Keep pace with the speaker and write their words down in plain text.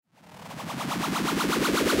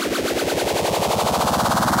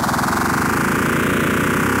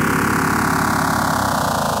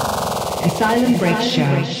Mutantbreakz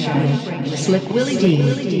show. Slick Willie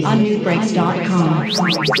D on newbreaks.com.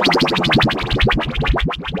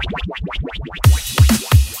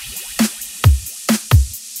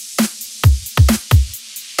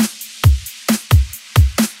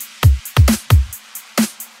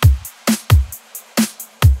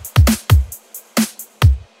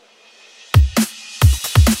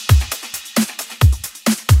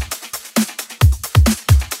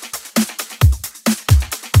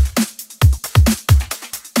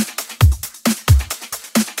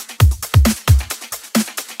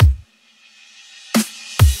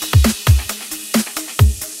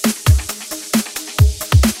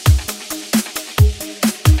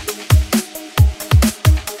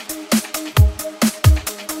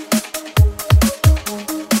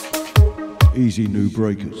 Easy new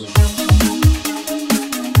breakers.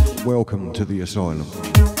 Welcome to the asylum.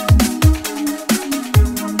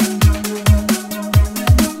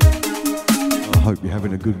 I hope you're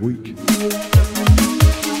having a good week.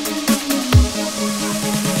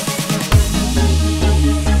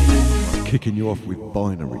 I'm kicking you off with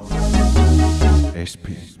binary.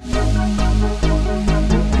 SP.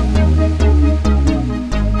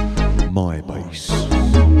 My bass.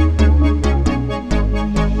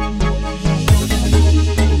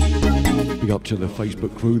 Big up to the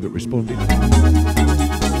Facebook crew that responded.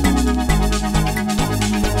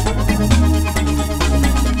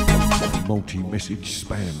 Multi-message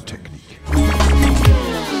spam technique.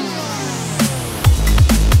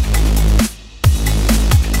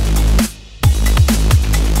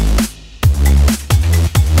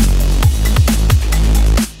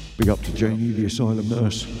 Big up to Janie, the asylum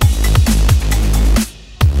nurse.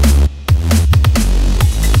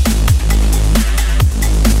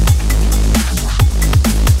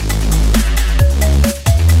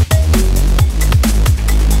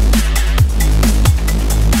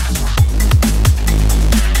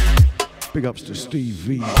 Big ups to Steve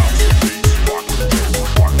V.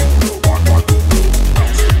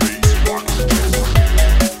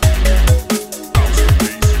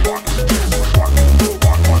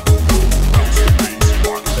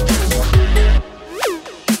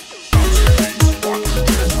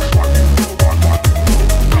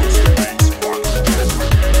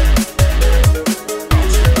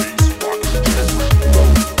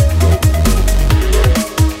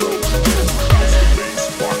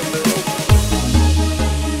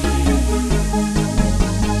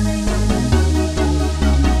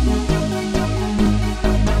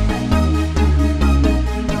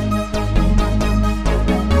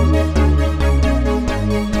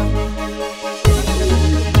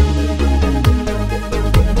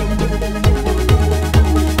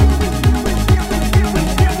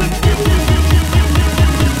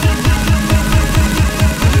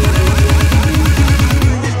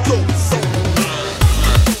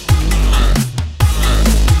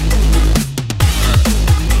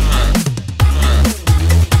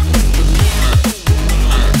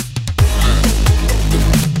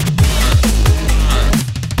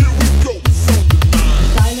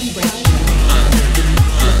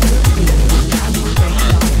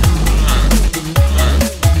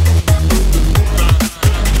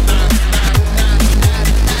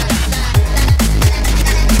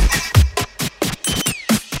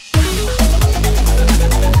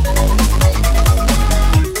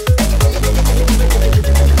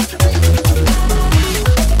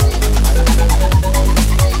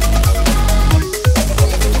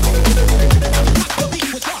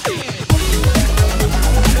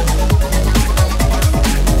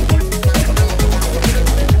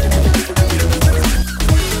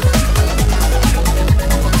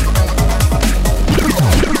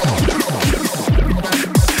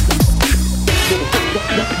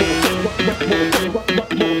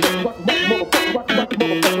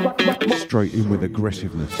 Straight in with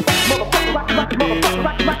aggressiveness.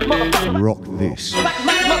 Rock this.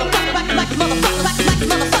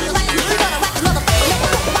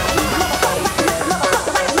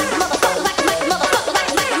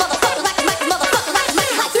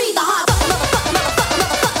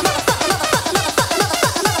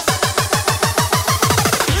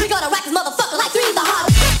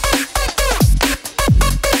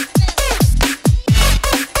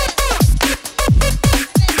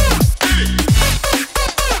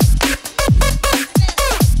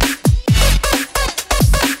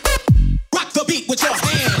 Rock the beat with your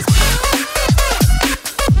hands.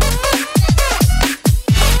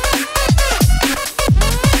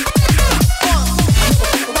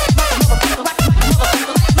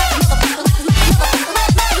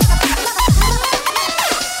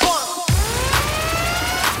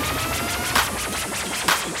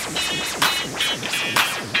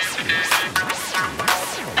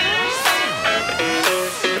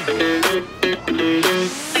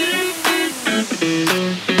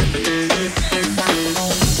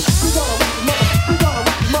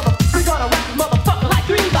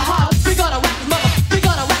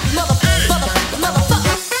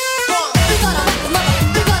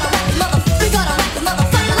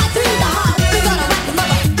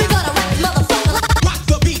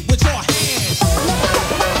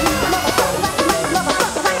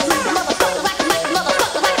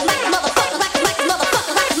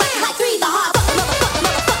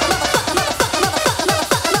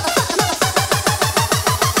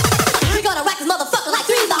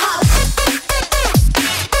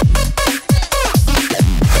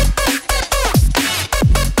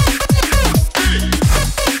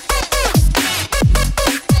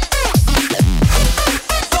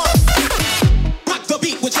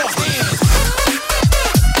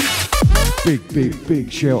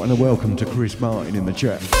 Big shout and a welcome to Chris Martin in the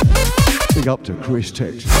chat. Big up to Chris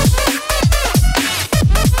Tex.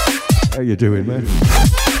 How you doing, man?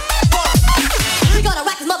 We gonna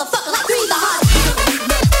rock this motherfucker like we the hot.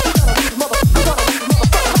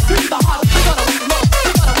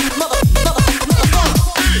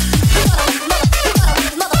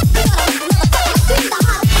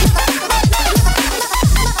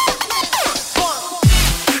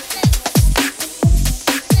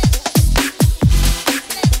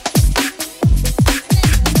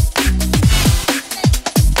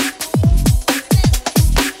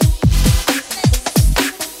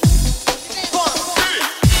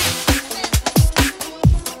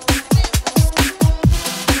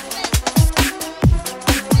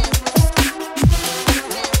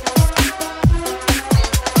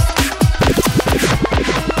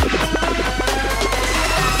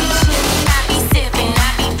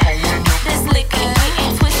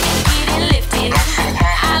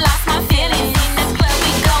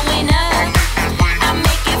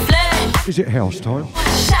 Is it house time?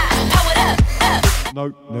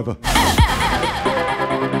 No, never.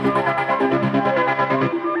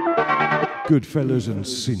 Goodfellas and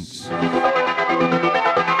Sinse.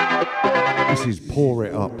 This is Pour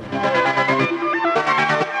It Up. I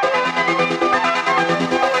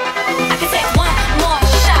can take one more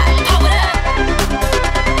shot, pour it up.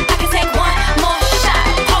 I can take one more shot,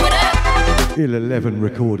 pour it up. Ill 11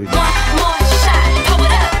 recorded. One more shot, pour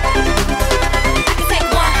it up. I can take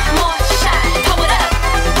one more shot, pour it up,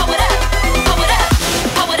 pour it up, pour it up,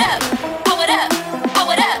 pour it up, pour it up,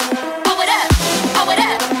 pour it up, pour it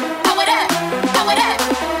up, pour it up, pour it up, pour it up,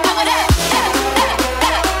 pour it up.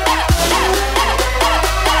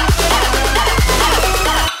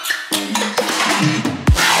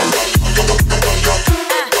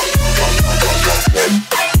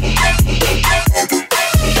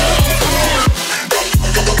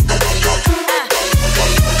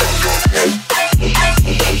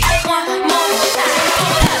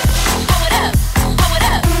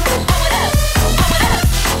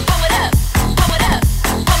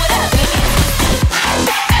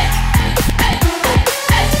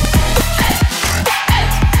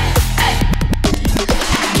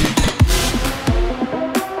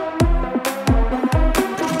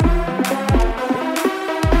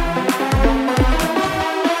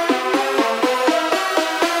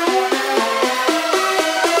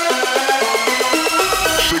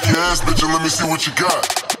 Let me see what you got.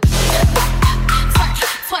 Twerk,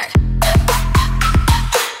 twerk.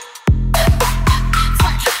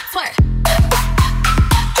 Twerk, twerk.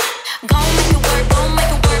 Gon' make it work, gon'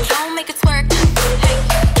 make it work, gon' make it twerk. Hey,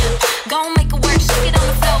 gon' make it work, shake it on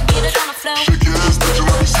the floor, get it on the floor. Shake your ass, bitch, and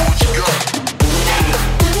let me see what you got.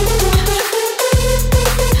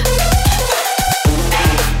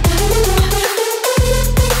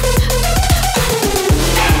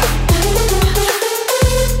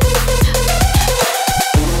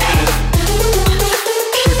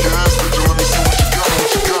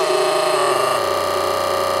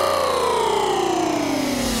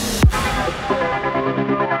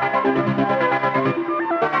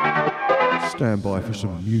 Stand by for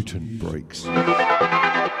some Mutantbreakz.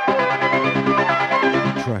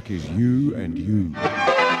 The track is You and You. I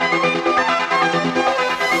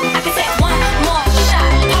can take one more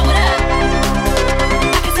shot, pour it up.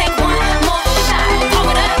 I can take one more shot,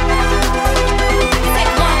 pour it up. I can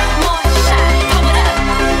take one more shot, pour it up.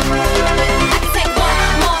 I can take one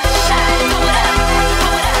more shot, pour it up,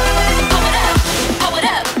 pour it up, pour it up, pour it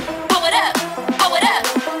up, pour it up, pour it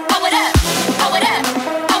up, pour it up, pour it up,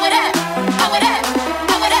 pour it up, pour it up, pour it up,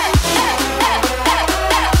 pour it up.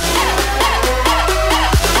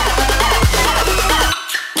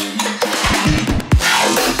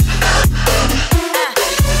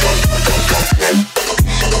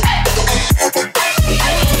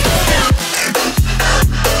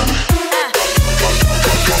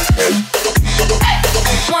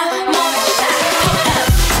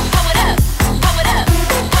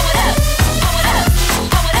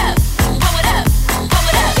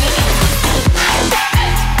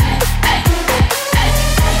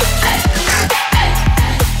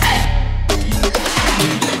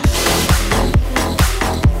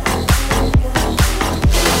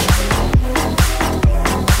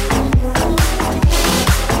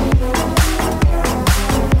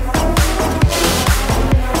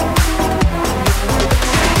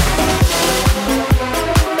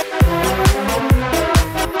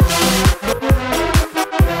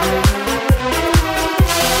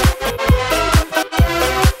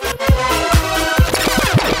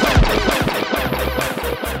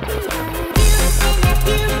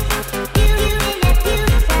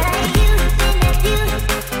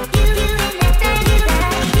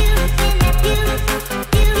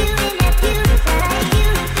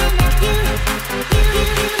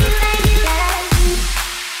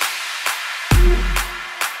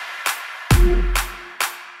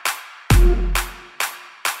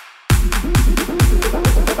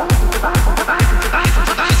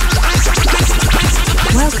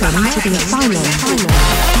 Welcome to the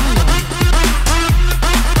asylum.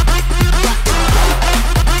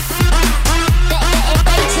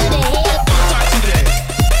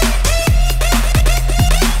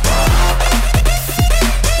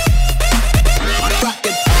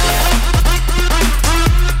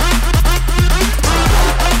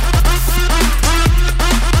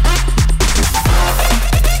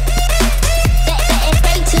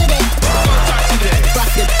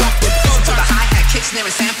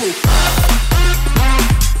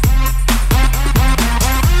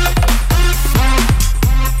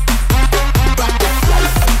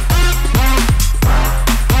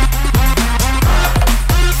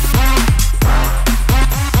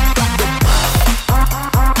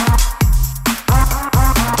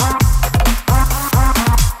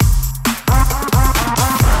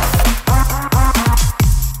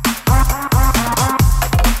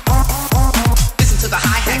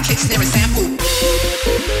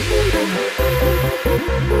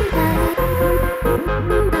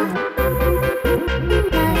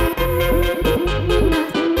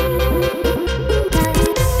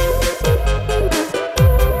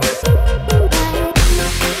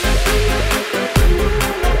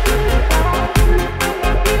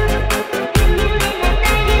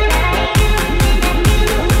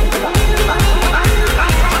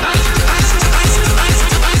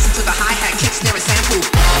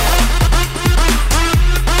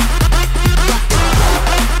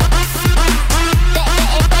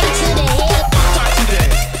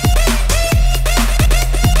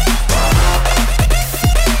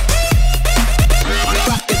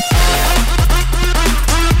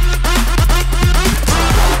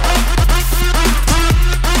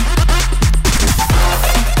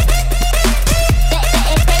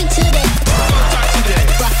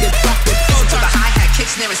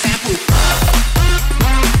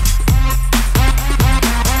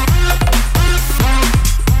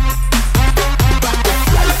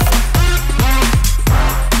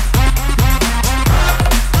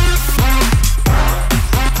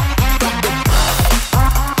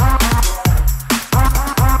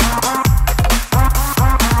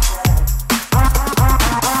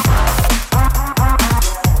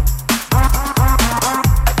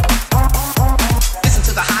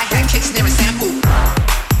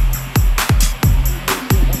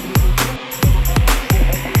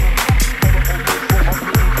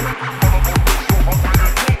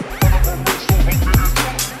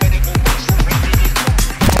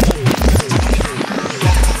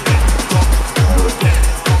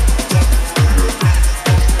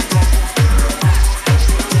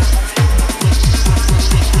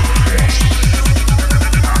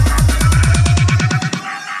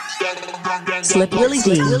 Slip Willie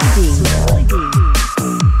D.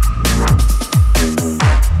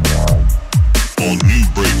 On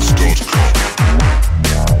newbreaks.com.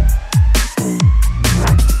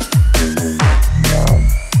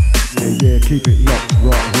 Yeah, keep it locked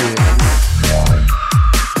right here.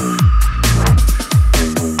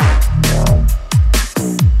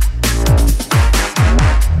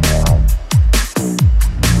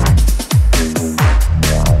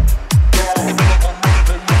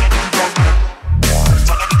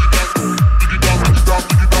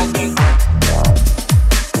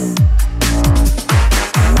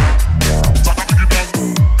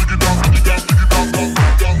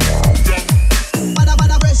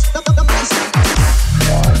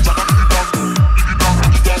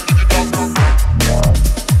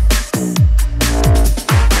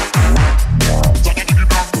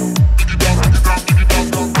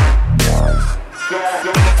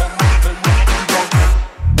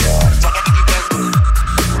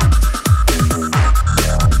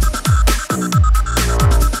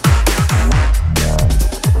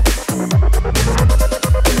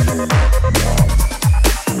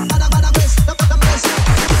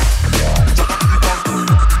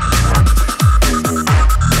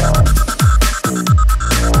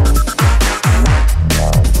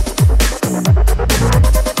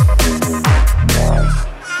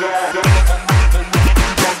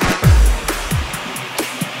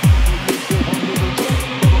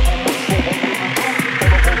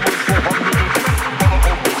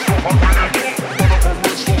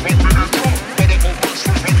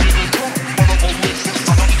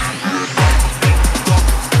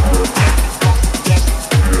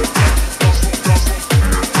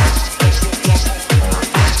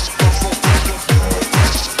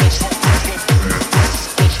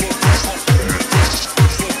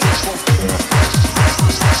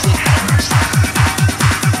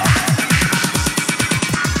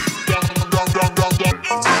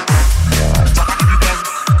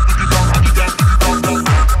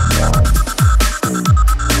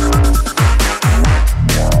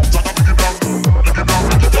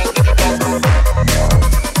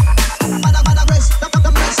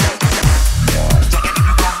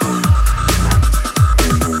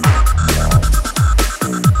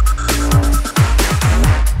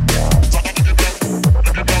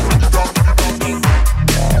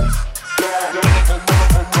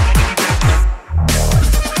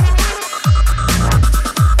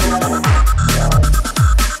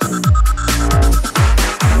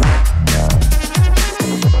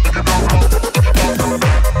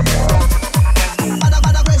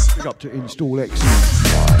 Install X.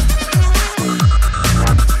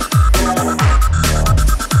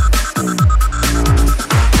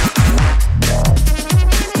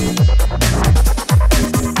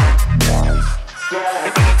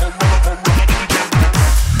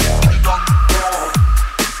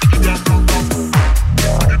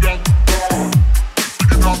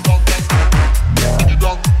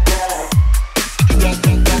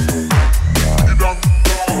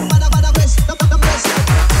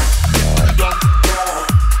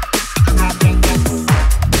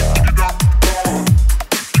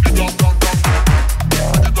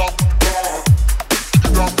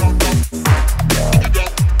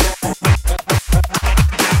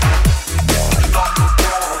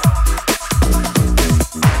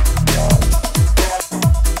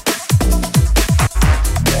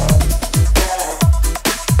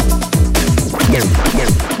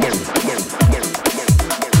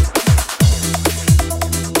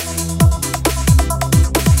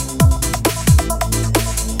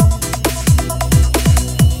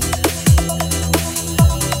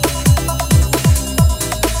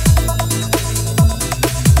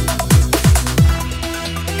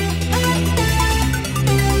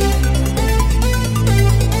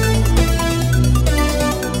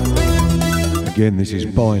 Again, this is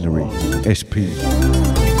Binary, SP.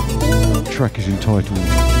 Track is entitled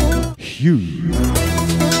Hue,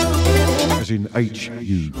 as in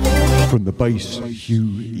H-U, from the Bass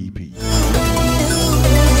Hue EP.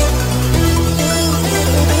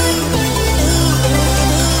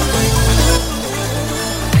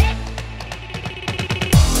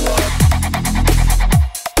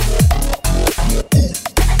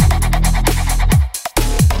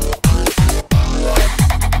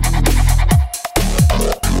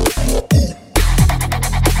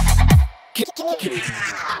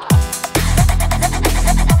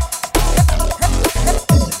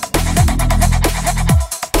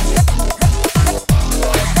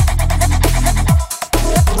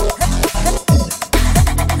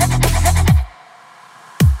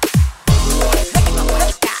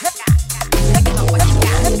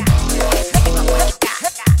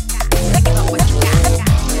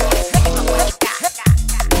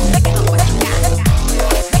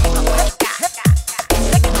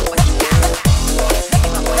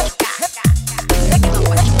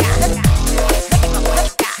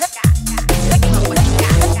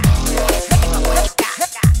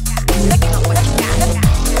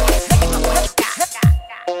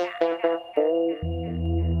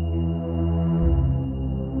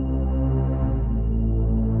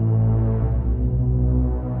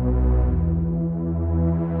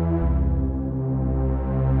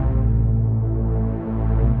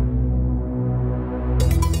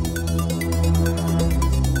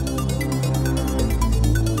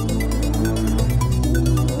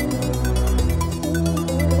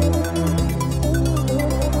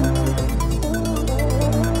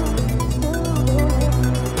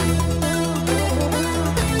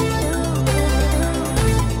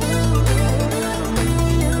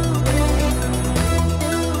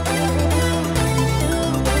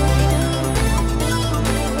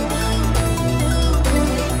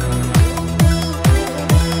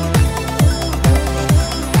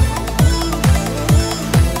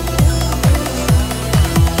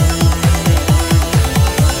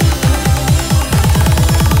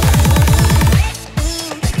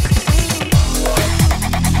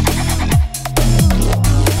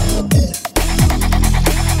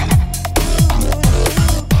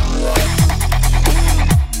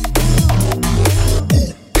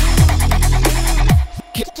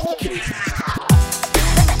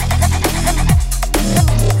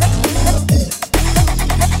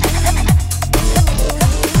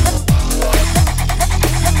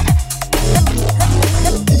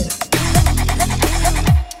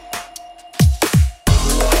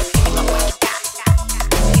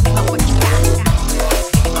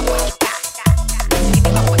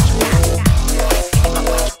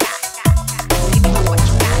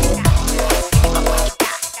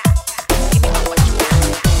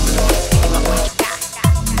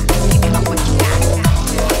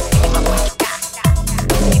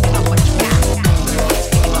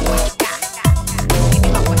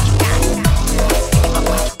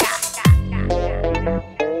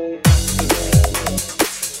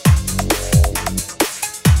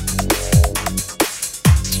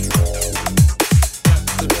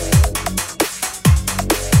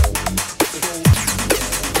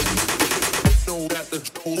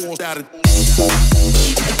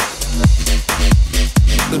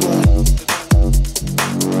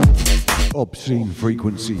 Obscene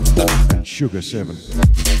Frequency and Sugar 7.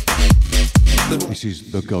 This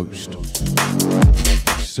is The Ghost.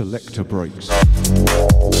 Selector Breaks.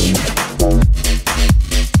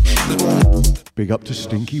 Big up to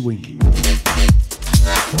Stinky Winky.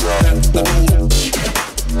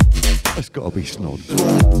 That's gotta be Snod.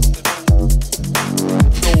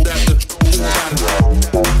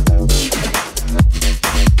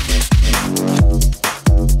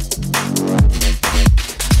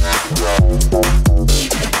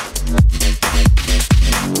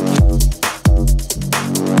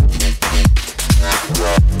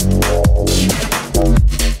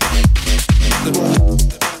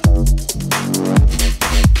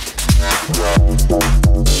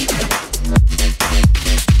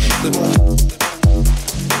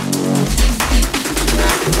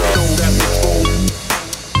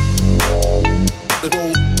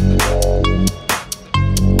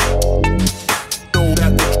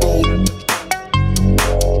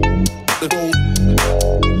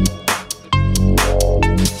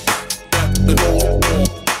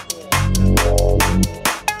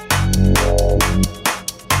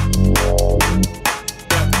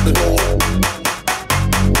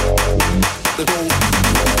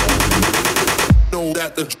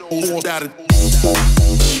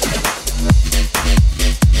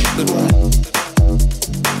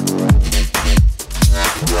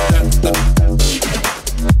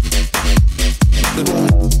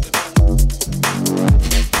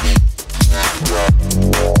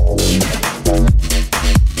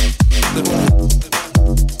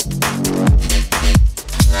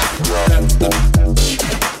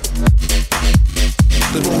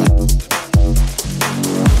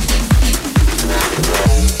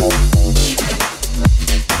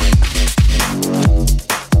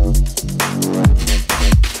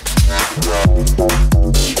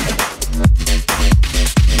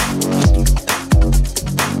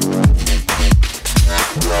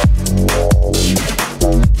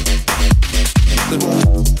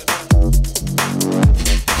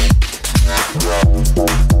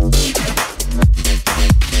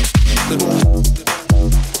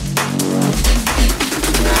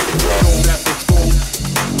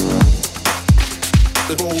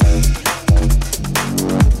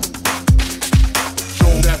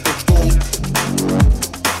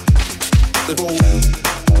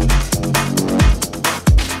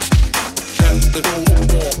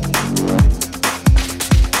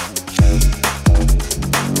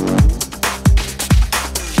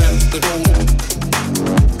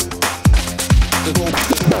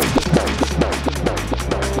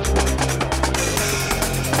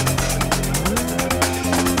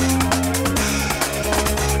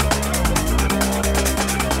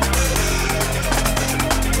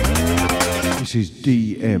 This is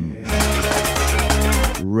DM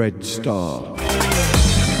Red Star.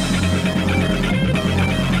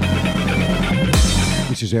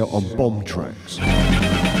 This is out on Bomb Tracks.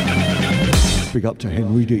 Big up to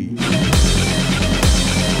Henry D.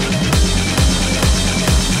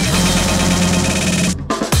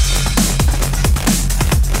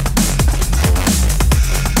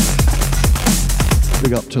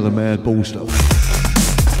 Big up to the Mad Ballster.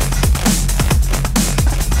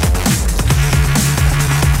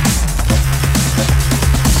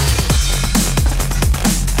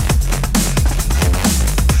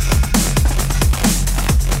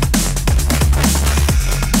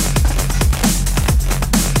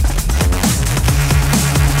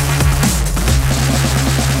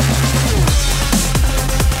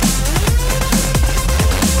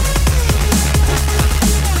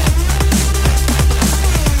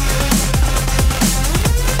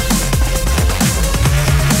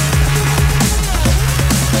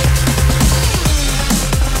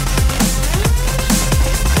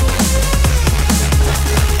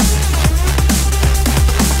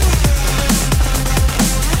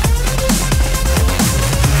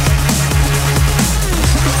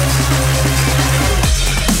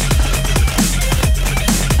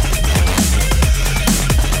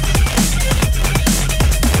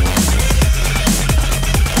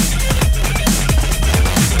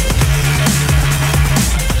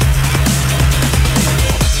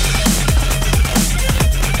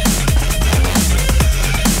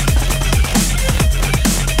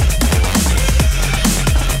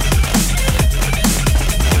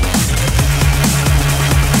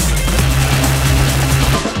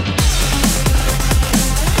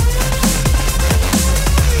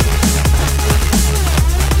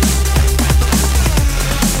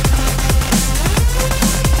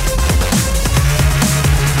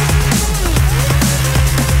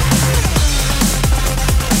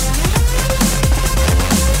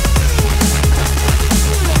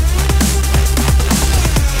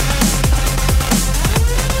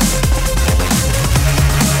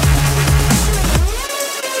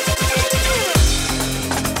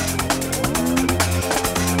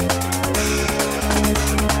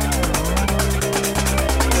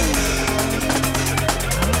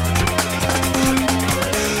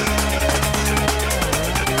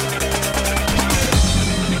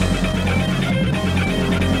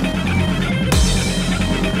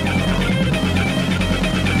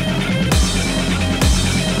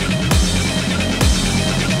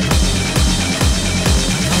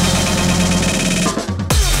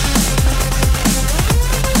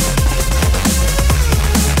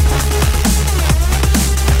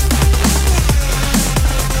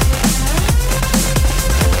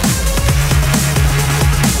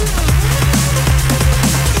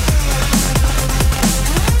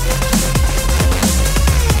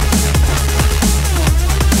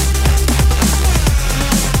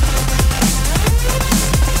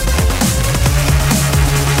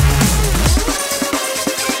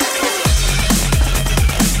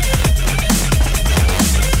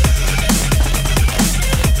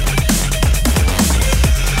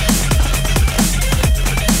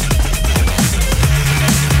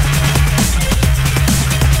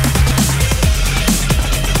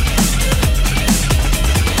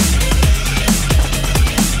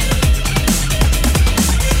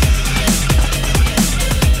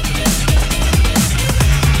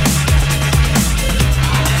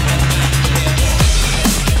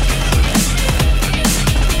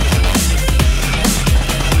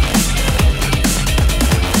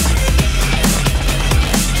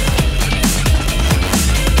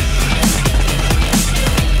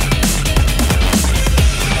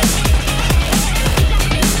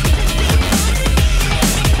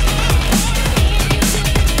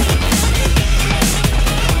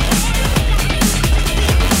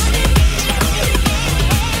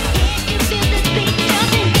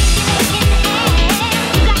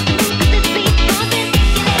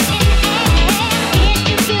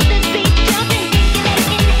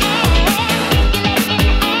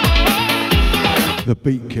 The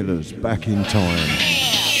Beatkillers, Back in Time.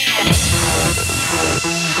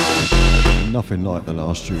 Nothing like the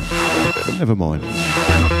last tune, but never mind.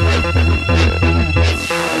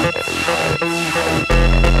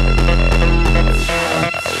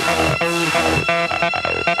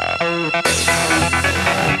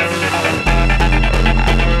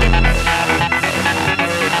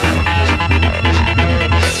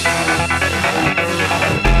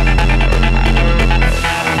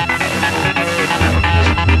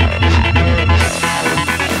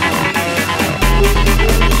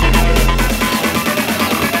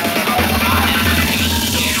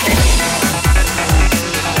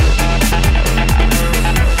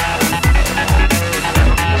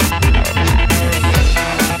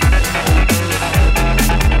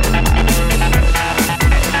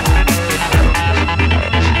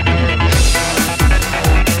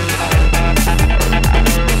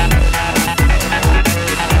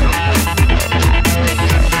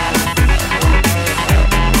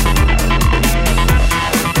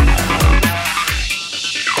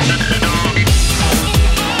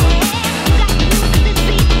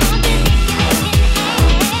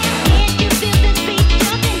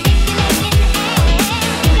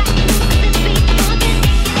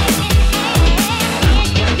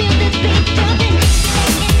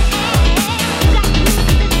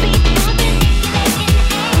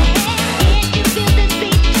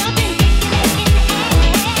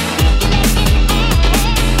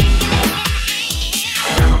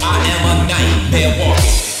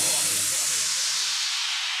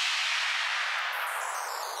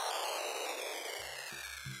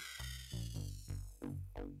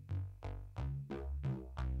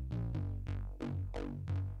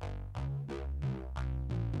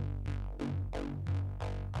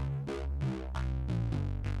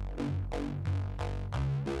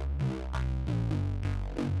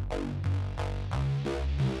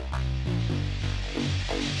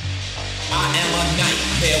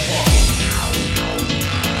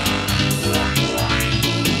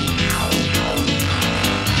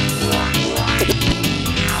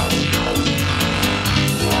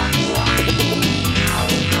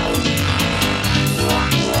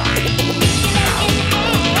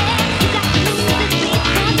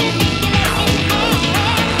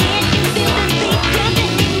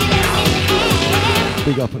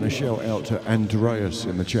 Big up and a shout out to Andreas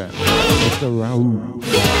in the chat. Mr. Raoul.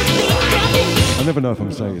 I never know if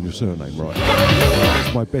I'm saying your surname right.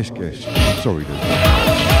 It's my best guess. Sorry, dude.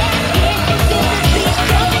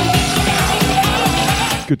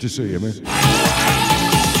 Good to see you, man.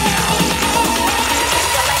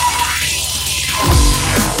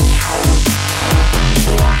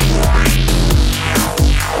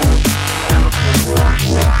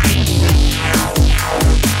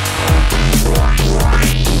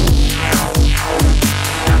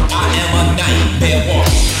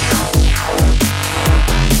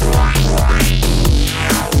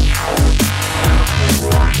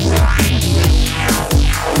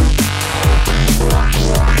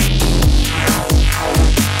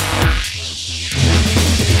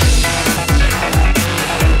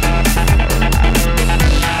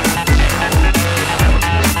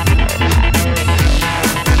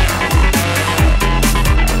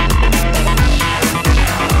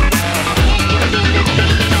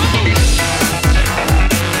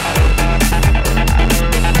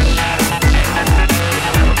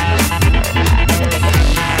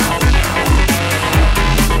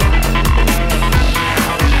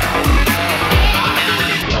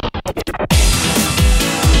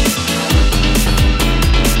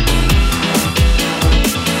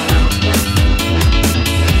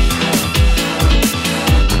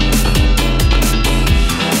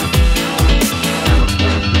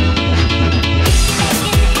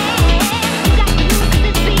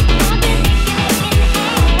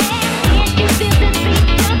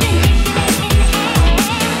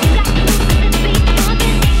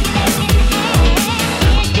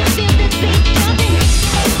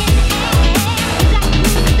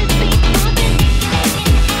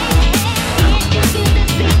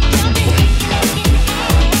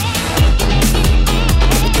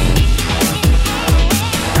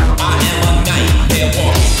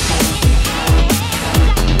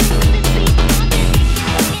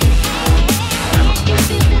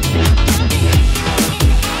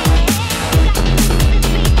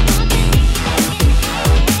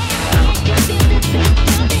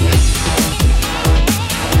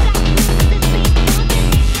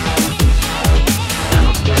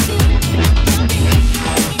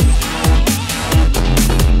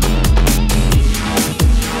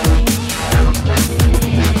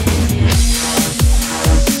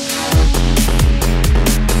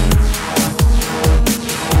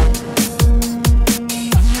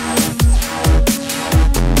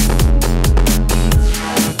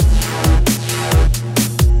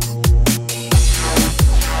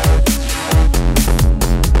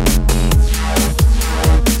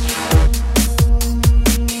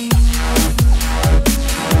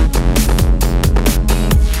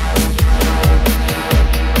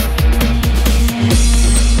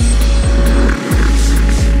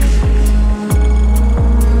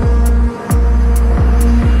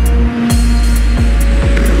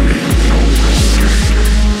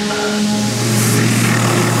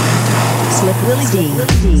 Slip Willy D.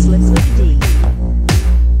 Slip Willy D.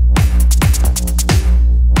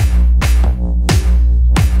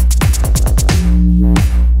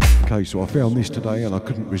 Okay, so I found this today and I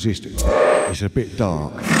couldn't resist it. It's a bit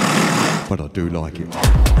dark, but I do like it.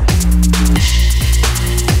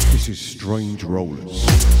 This is Strange Rollers.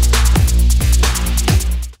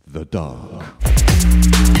 The Dark.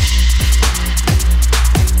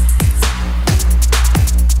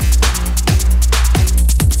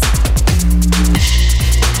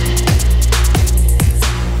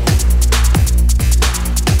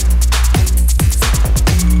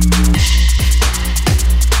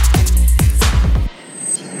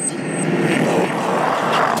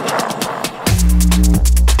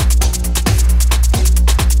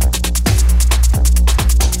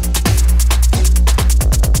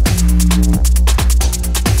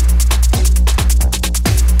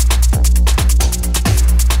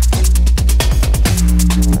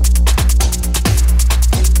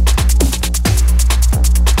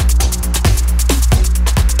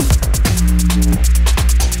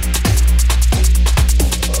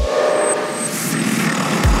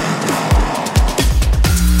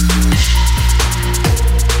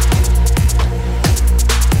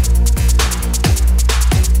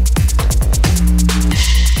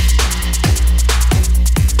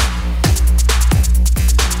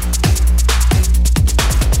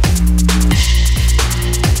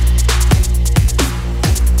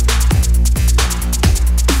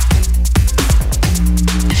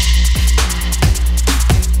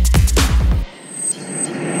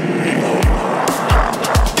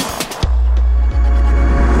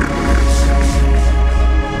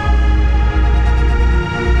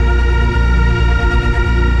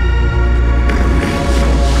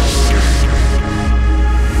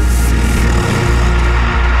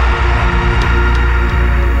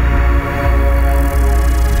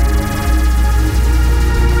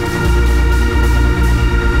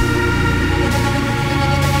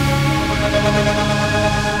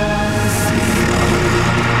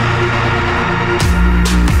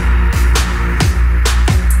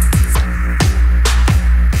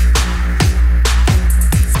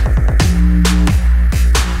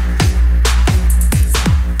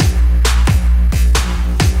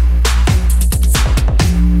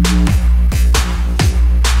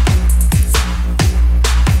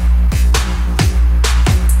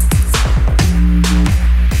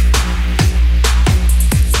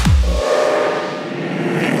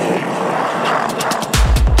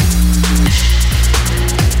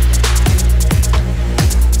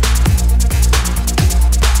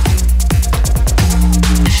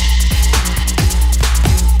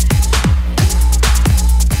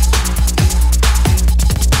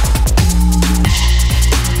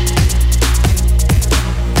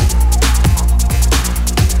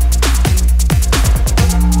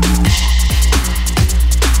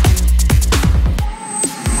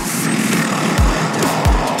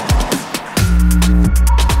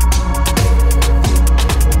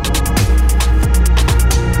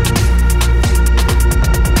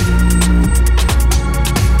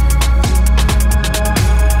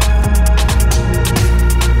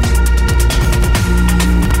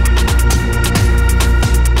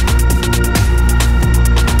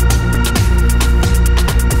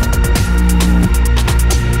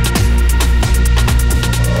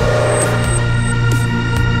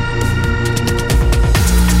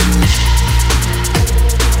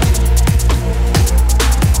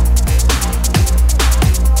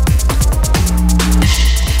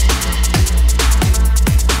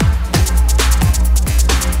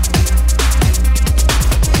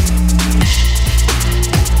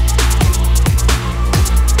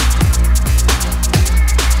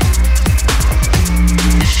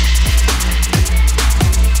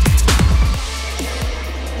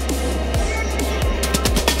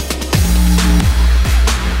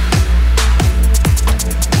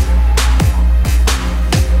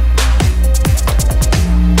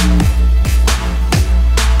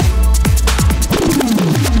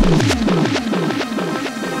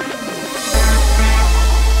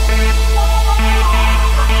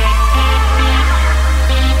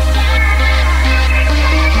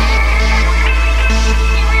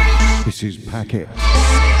 This is Paket,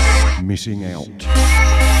 Missing Out.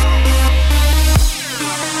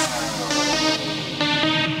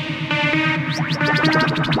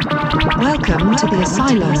 Welcome to the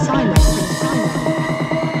Asylum.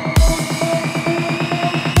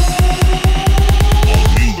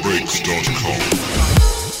 Mutantbreakz.com.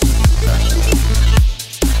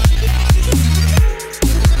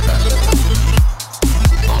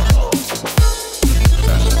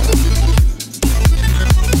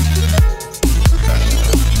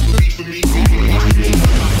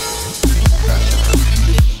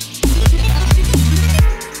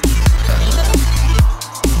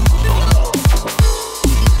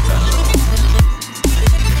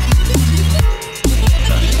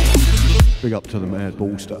 Big up to the Mad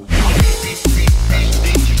Ballster.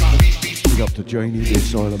 Big up to Janie, the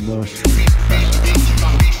Asylum Nurse.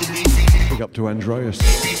 Big up to Andreas.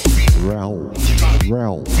 Raoul.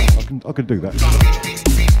 I can do that.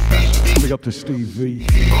 Big up to Steve V.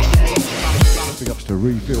 Big ups to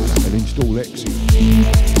Refill and Install Lexi.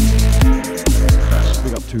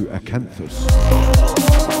 Big up to Acanthus.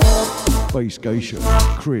 Bass Geisha.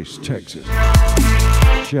 Chris, Texas.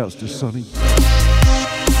 Shouts to Sonny.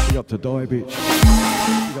 Big up to Die Bitch.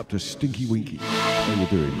 Big up to Stinky Winky. How you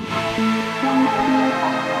doing?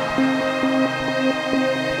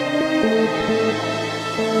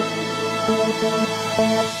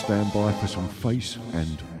 Stand by for some Face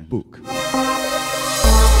and Book.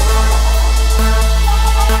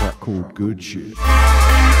 Track called Good Shit.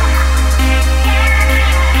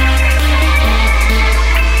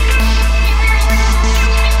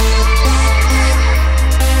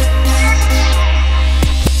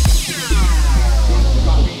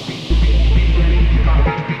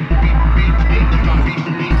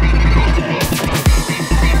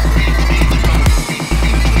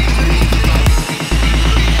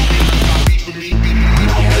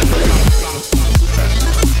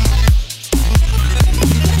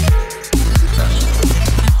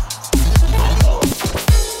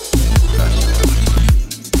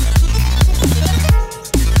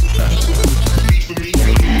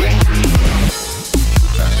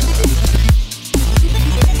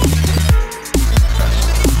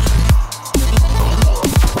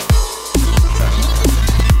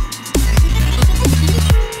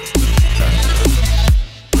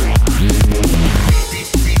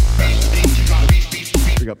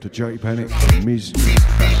 J Panic, Miz.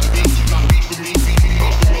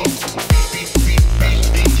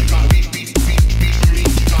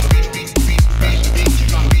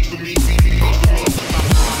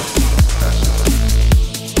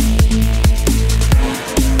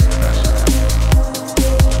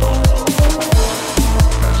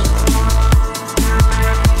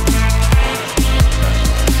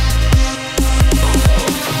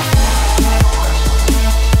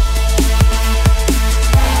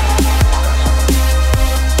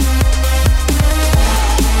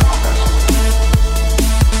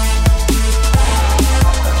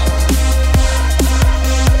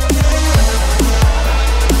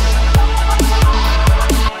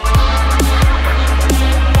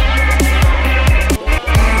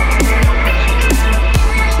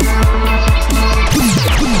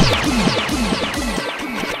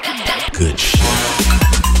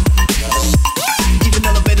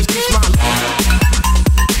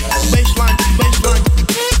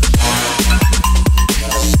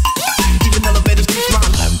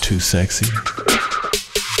 Sexy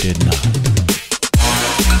did not.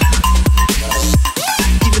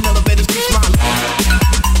 Even elevators keep smiling.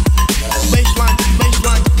 Baseline.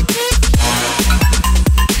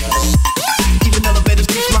 Even elevators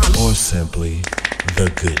keep smiling. Or simply the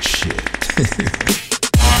good shit.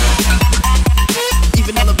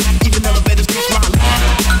 Even elevators keep smiling.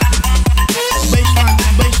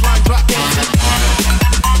 Baseline drop.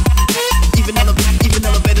 Even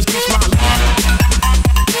elevators keep smiling.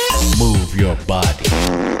 Move your body.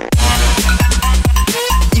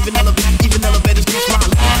 Even elevators keep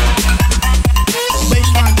smiling.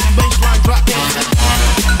 Baseline drop.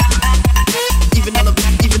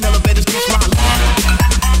 Even elevators keep smiling.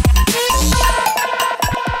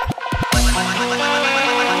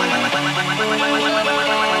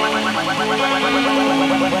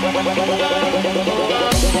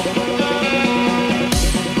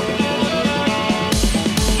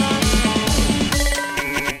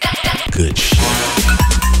 Good shit.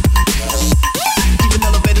 Even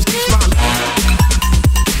elevators keep smiling.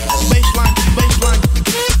 Baseline.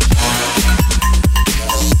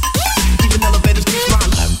 Even elevators keep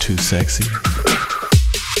smiling. I'm too sexy.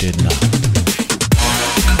 Did not.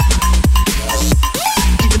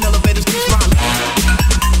 Even elevators keep smiling.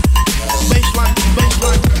 Baseline.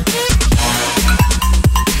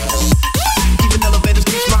 Even elevators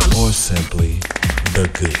keep smiling. Or simply the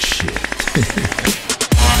good shit.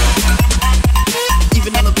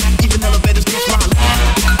 Even elevators keep smiling.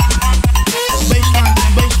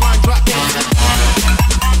 Baseline drop.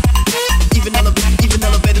 Even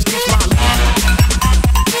elevators keep smiling.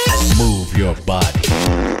 Move your body.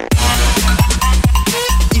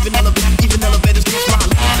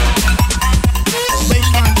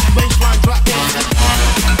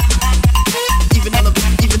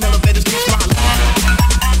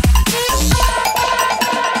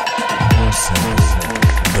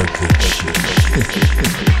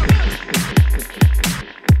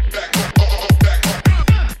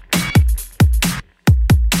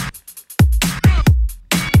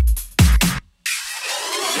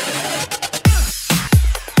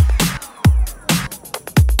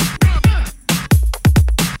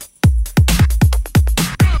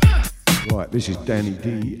 Danny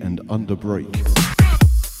D and Underbreak.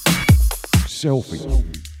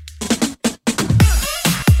 Selfie.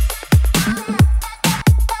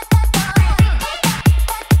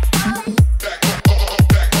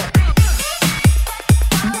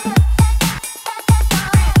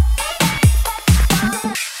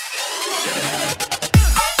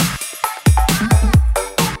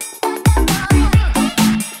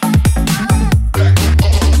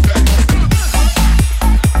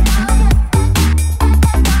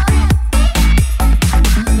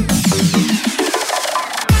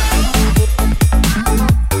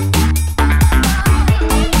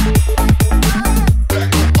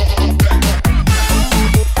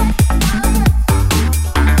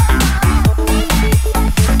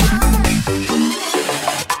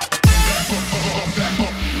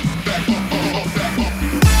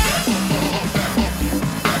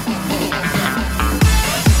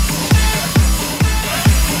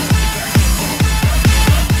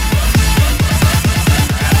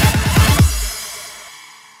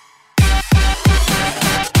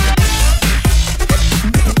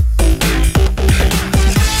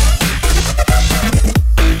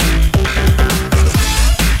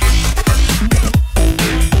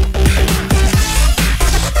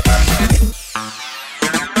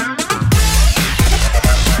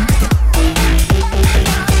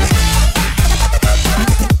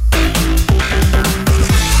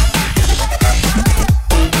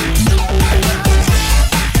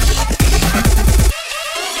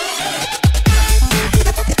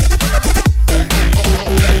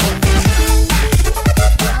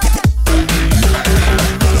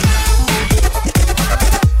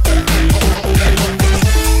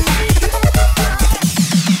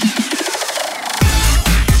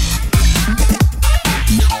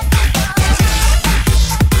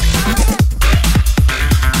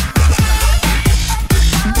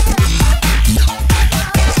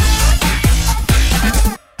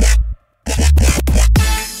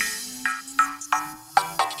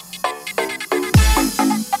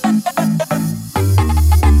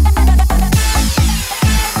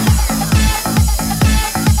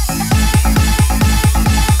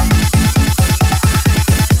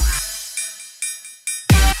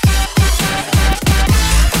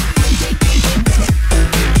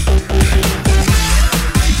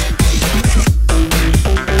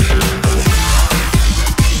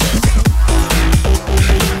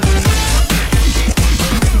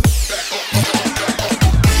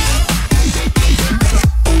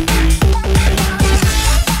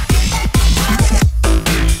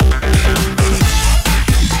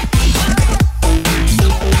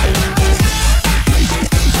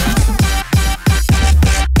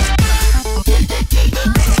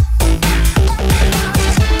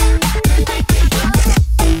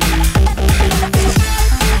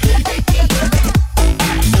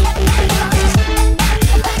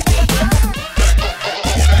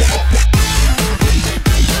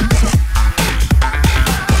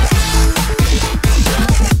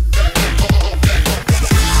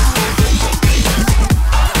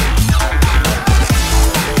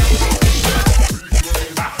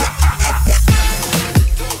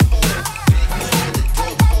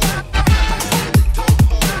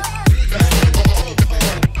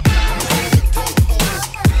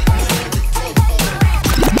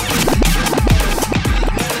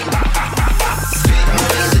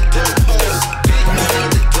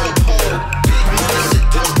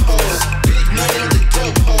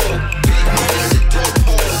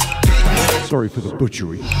 Sorry for the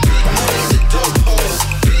butchery.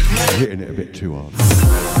 I'm hitting it a bit too hard.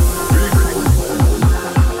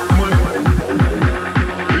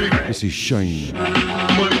 This is Shayne.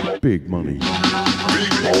 Big money.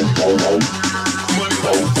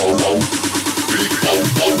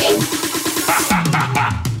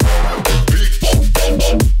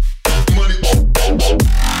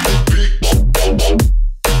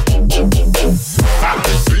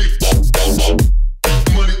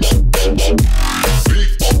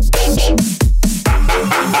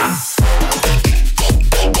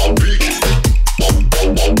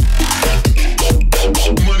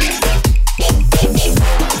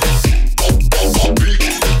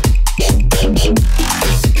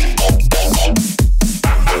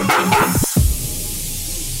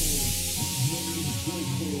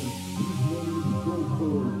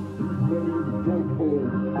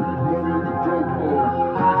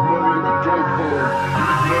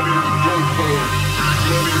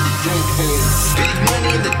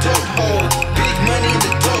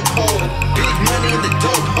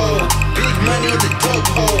 Big money in the dope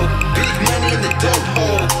hole. Big money in the dope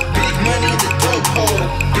hole. Big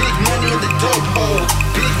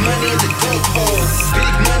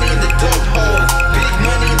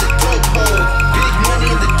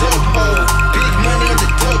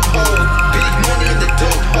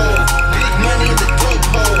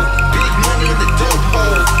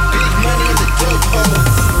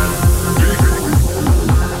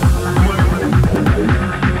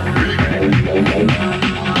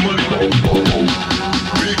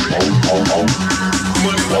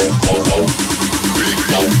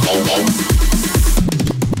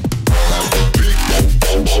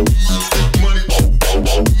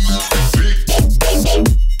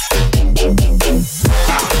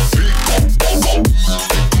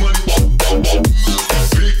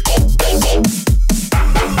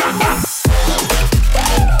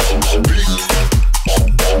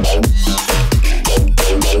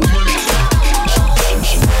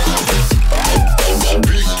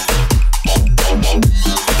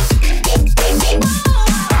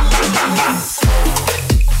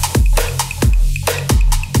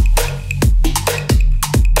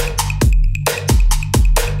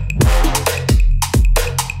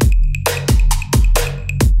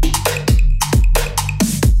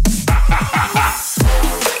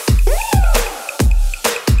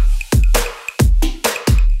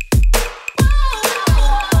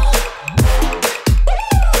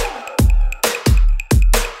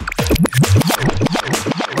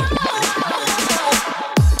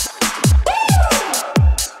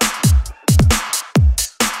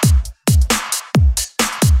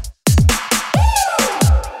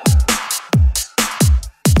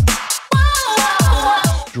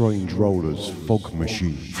Strange Rollers, Fog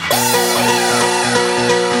Machine.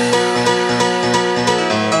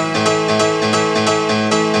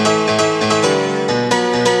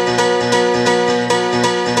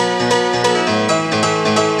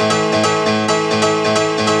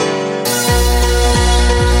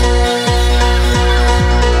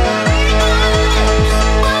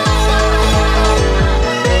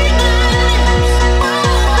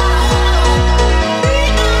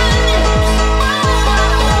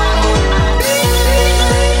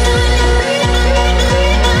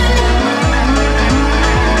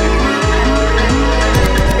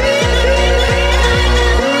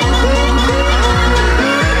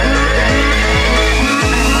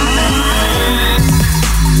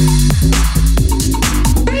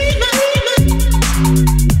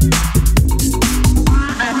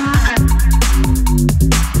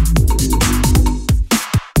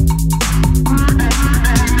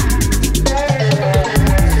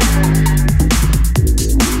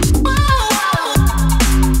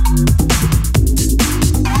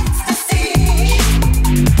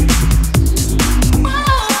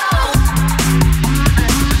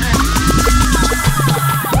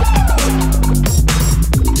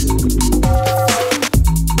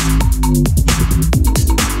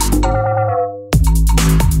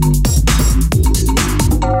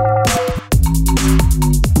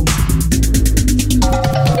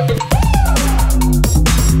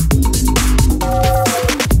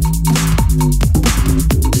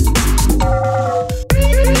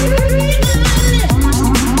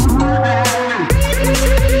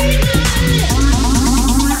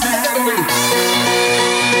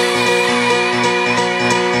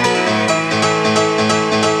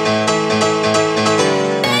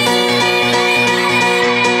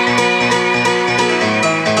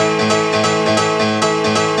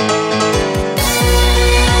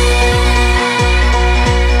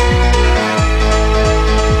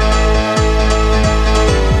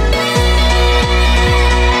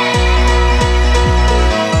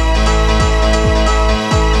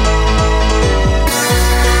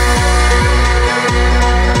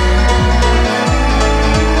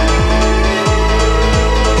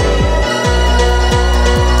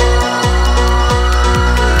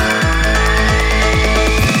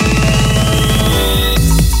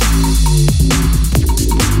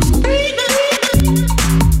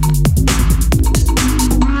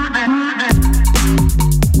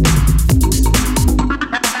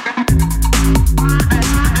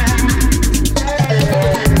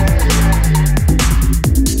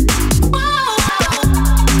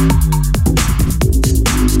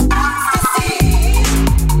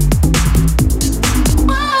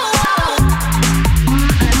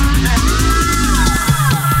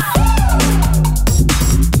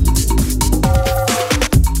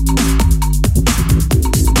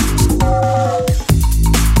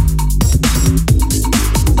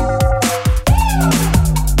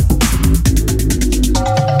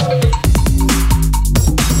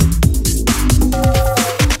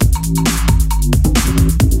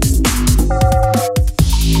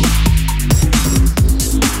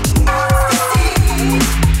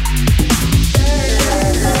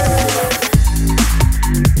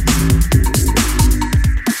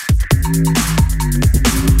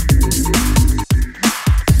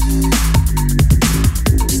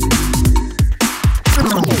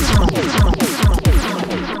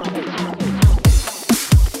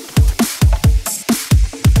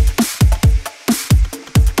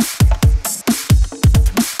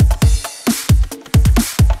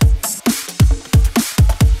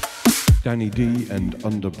 Danny D and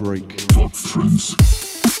Underbreak.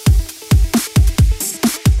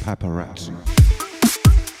 Paparazzi.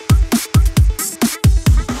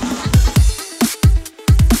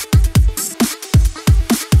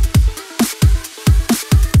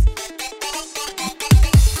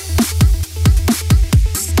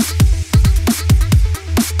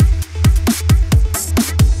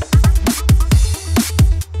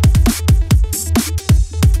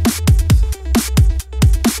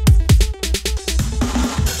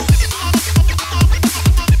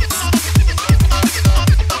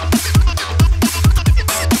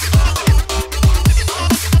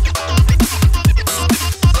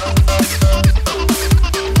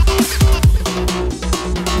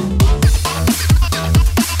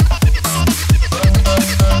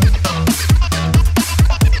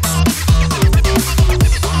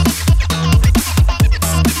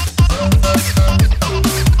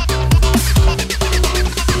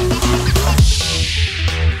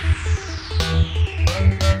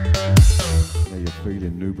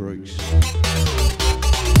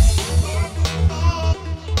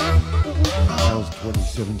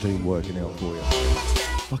 Working out for you.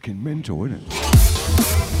 Fucking mental, isn't it?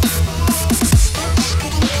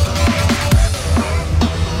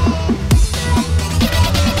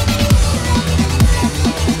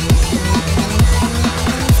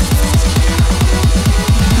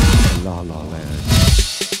 La La Land.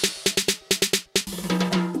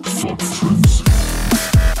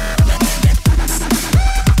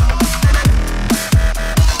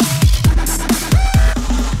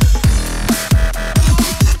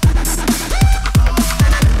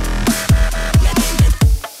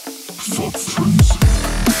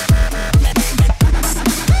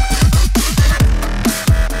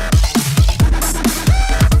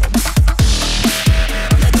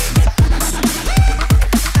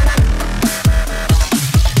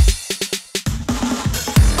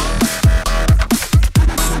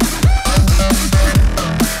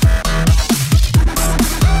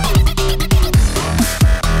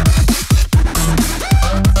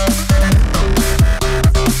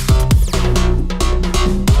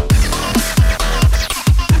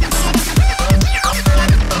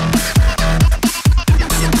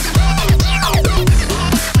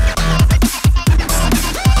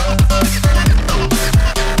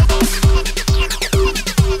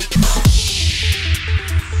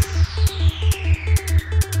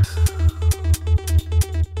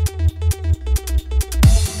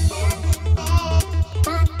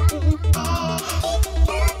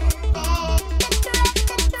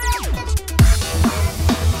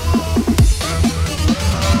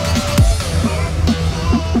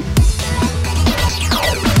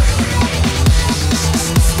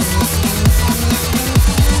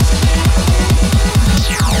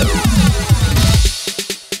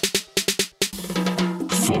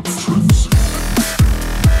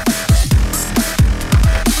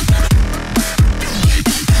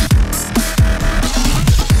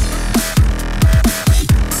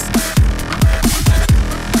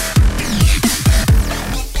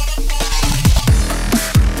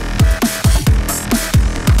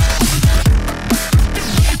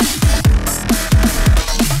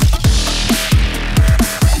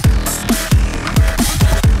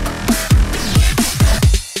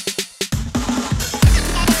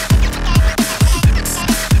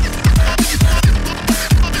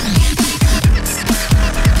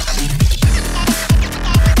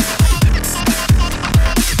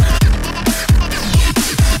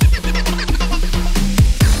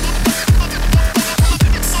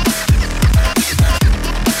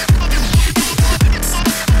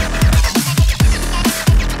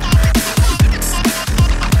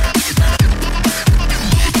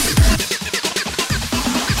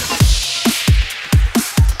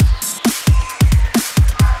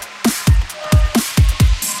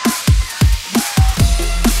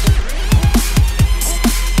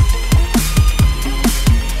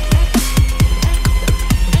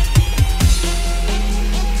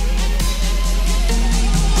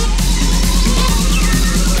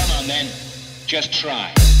 Just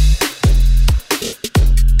try.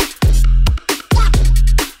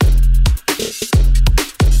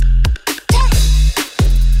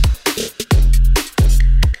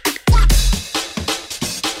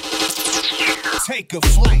 Take a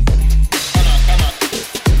flight.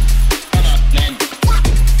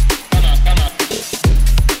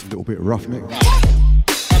 A little bit roughneck.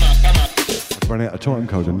 I've run out of time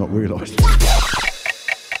code and not realised.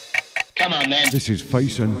 Come on, then. This is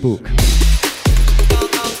Face and Book.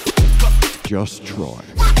 Just try.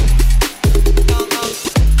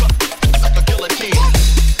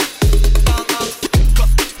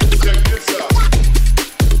 Check this out.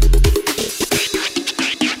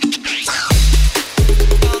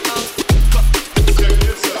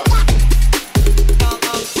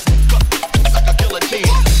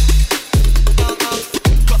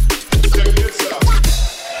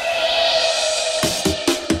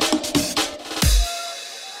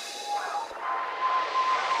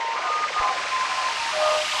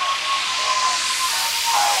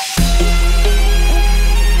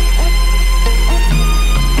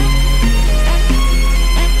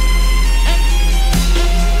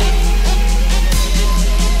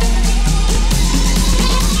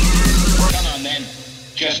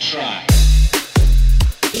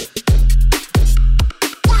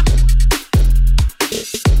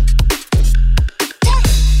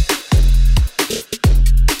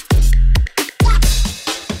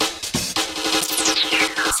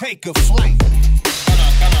 take a flight.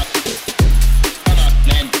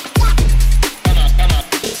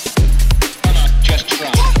 Just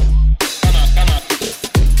try.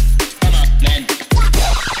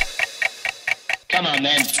 Come on,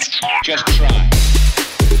 then. Just try.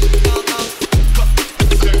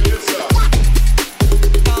 Check this out.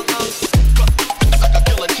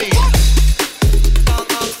 Ability.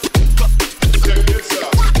 Check this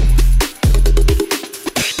out.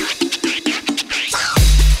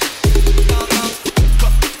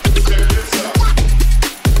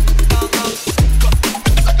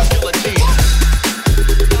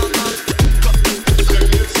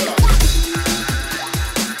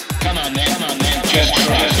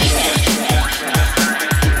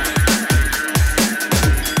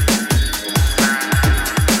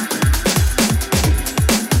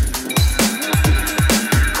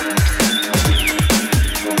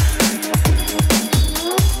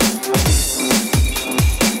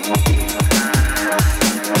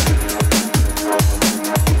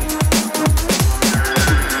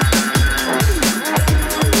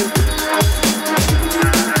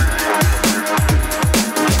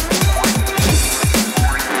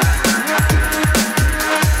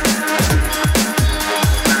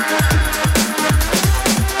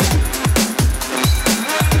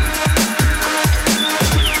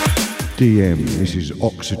 DM, this is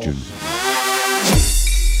Oxygen.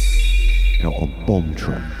 Out on Bomb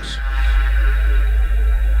Tracks.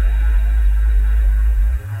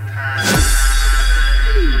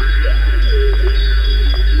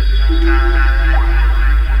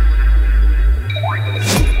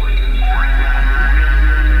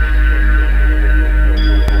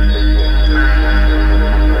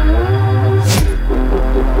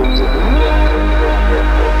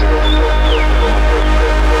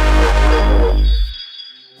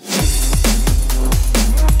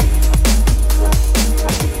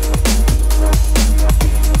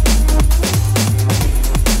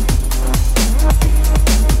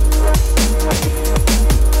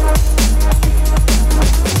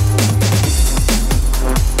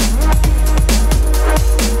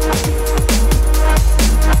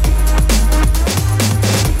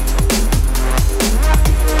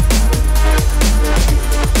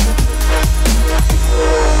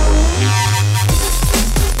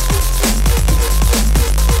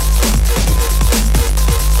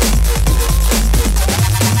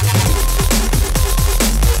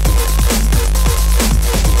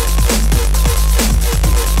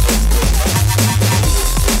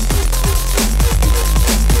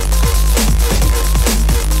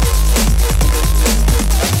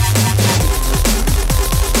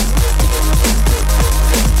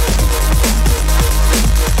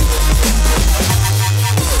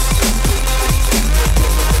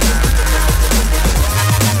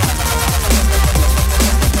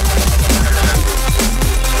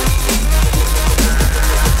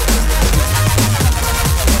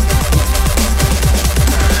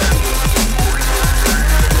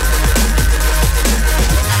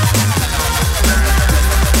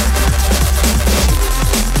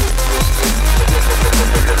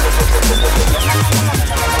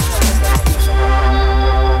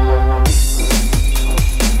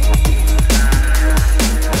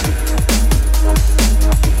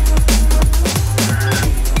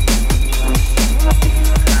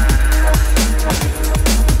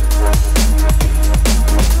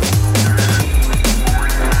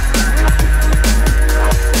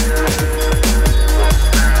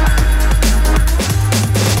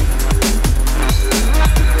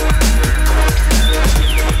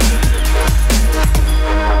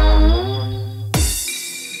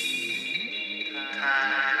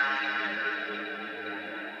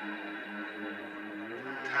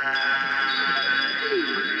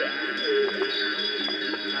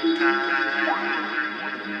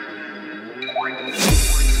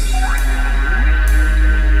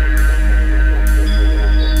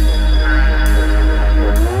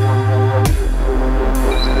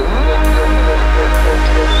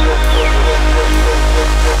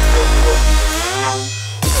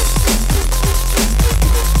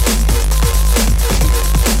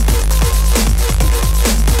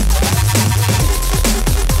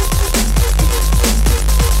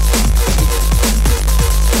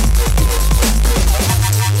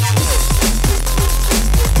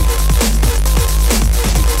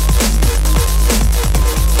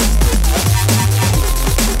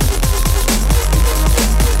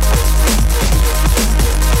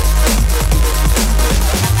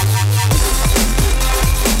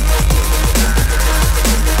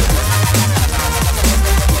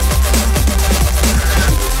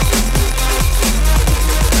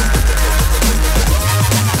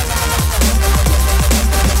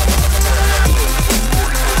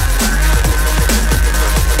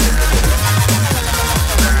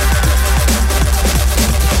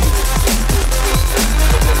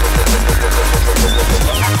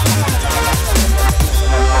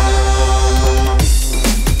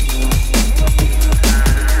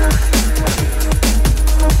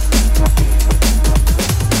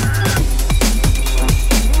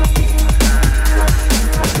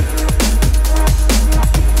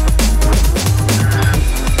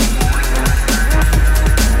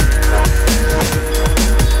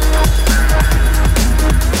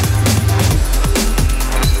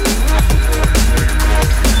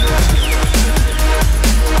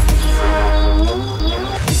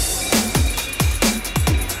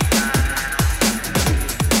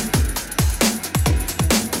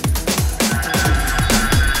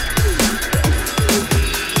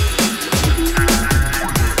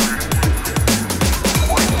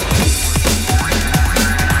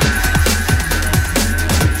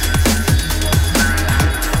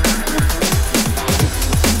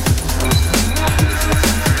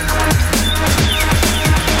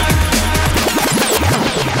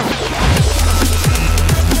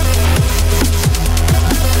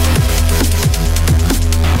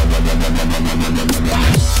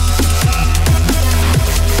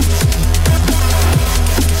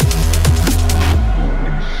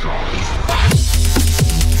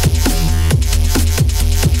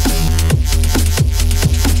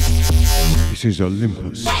 is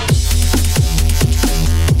Olympus.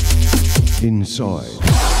 Inside.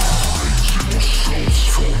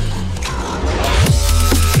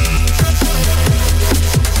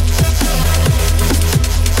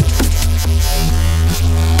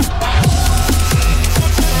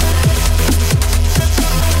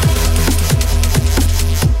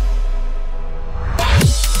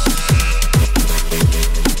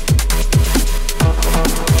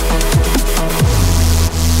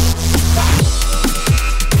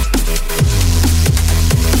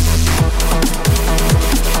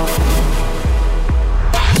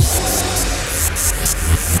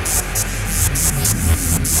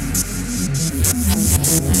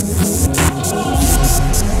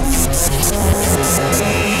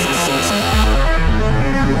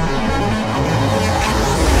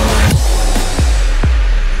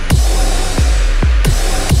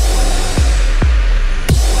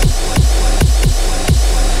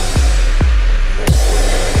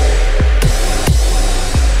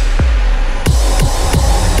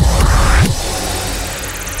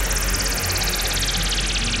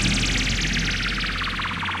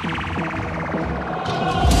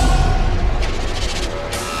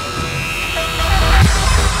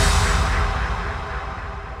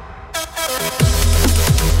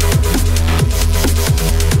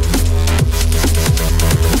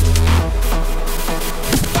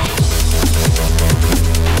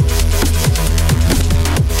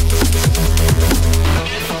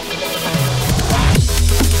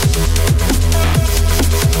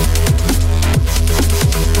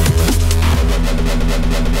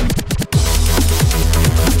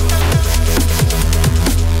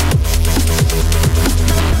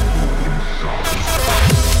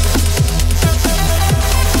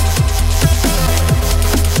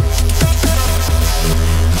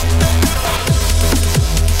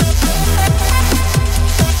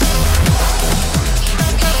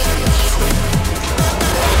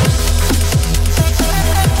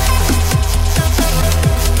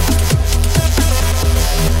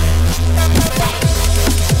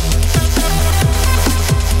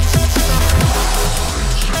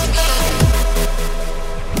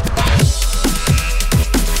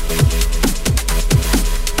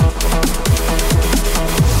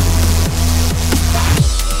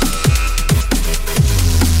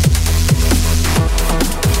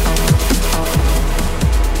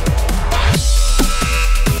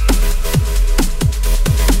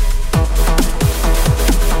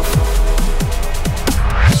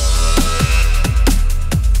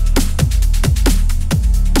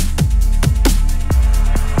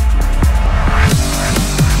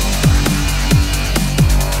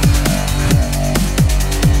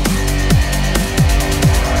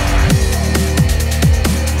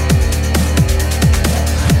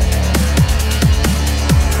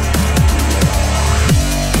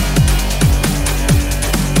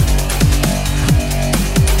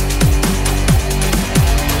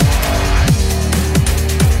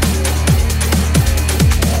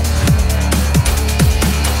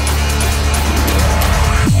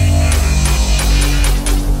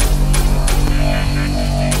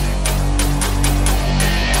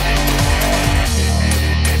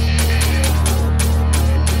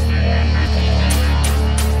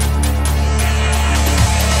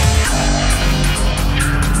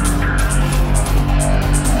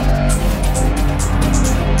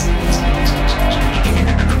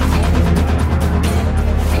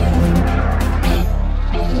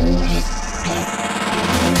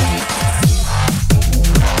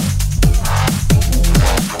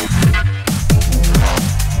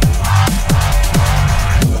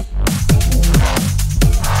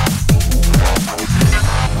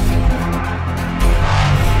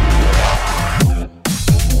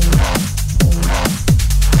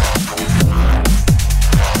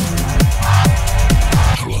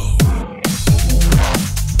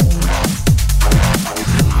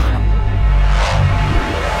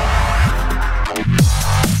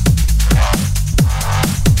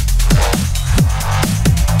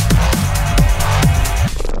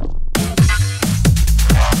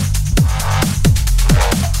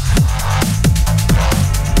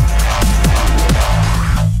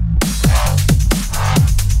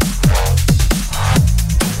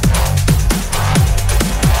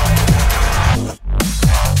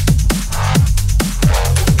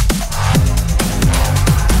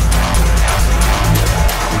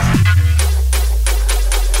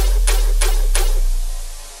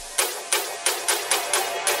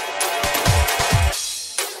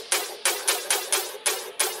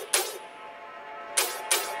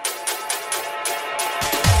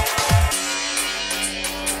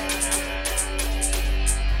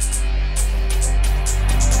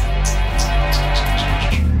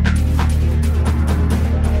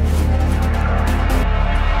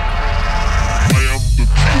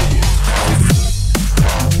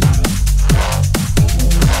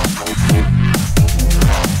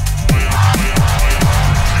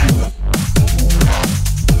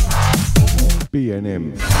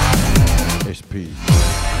 BNM, SP,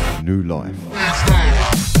 New Life.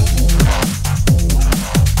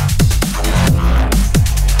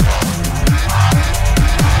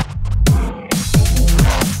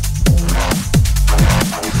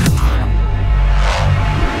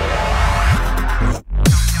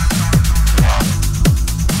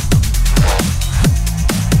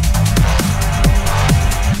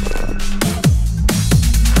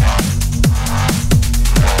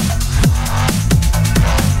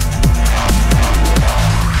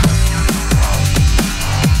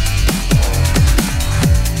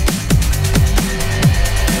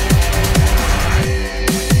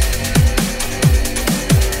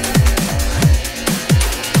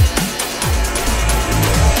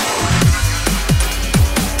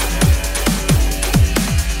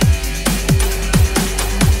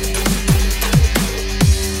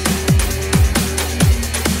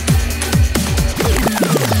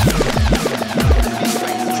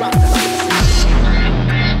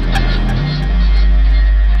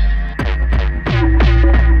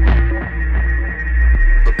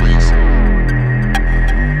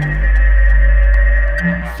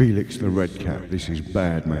 FelixTheRedCat, this is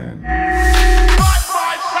Badman.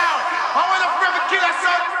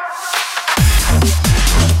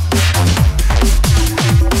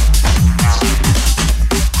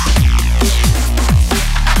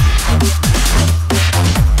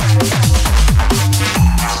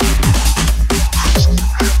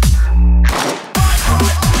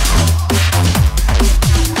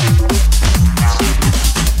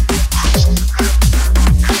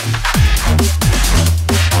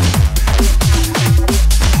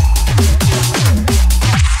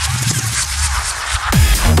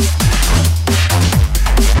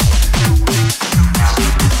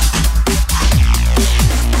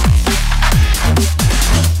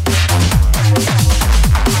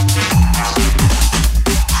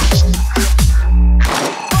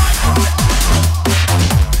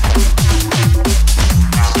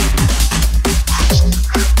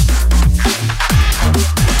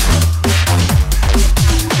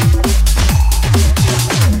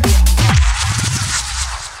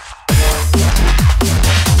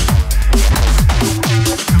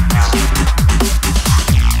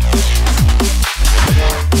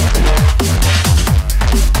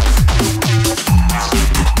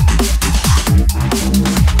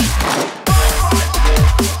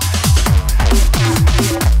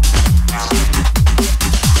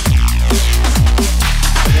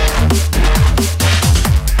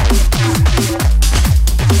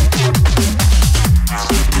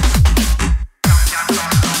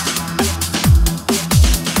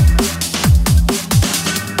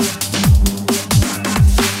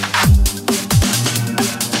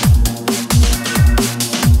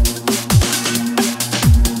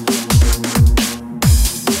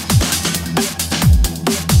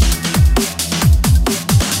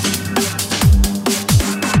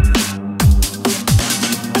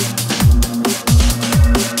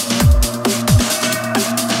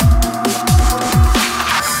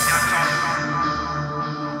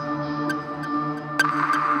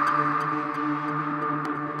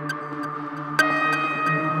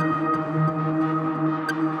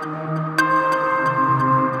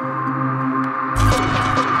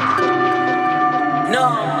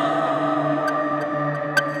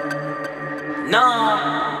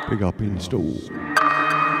 Big up install.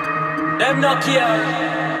 Them not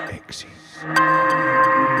care. Exes.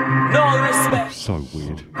 No respect. So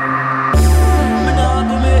weird. Me nah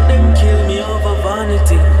go make them kill me over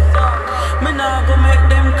vanity. Me nah go make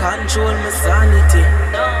them control my sanity.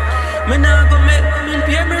 Me nah go make them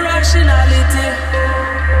impair my rationality.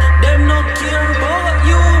 Them not care about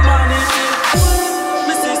humanity.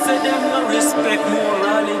 Me say them no respect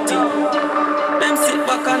morality. Them sit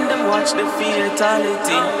back and them watch the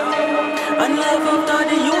fatality. And life after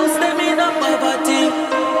they use them in a poverty.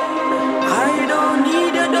 I don't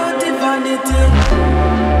need a dirty vanity.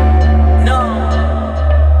 No.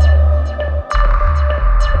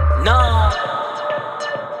 No.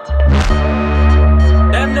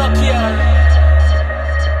 Them no care.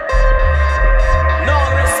 No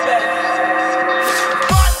respect.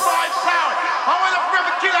 Bad boy sound. I want a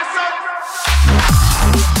forever killer son.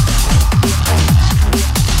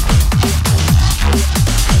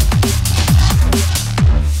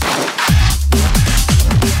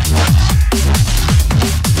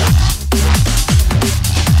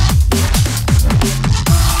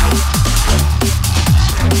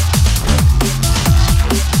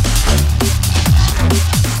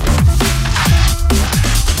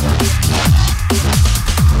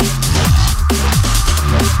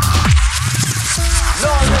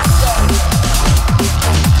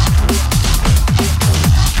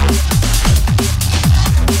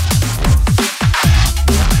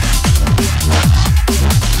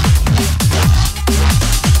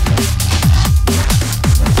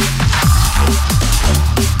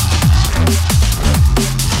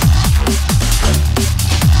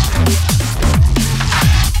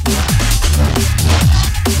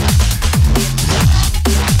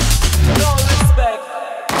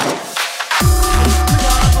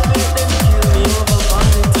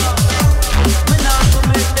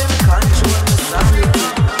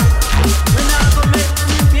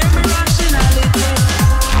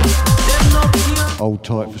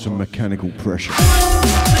 tight for some mechanical pressure. The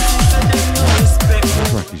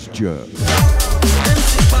track is Jerk.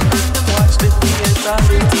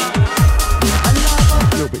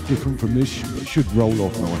 A little bit different from this, but it should roll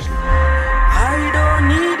off nicely.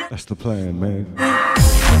 That's the plan, man.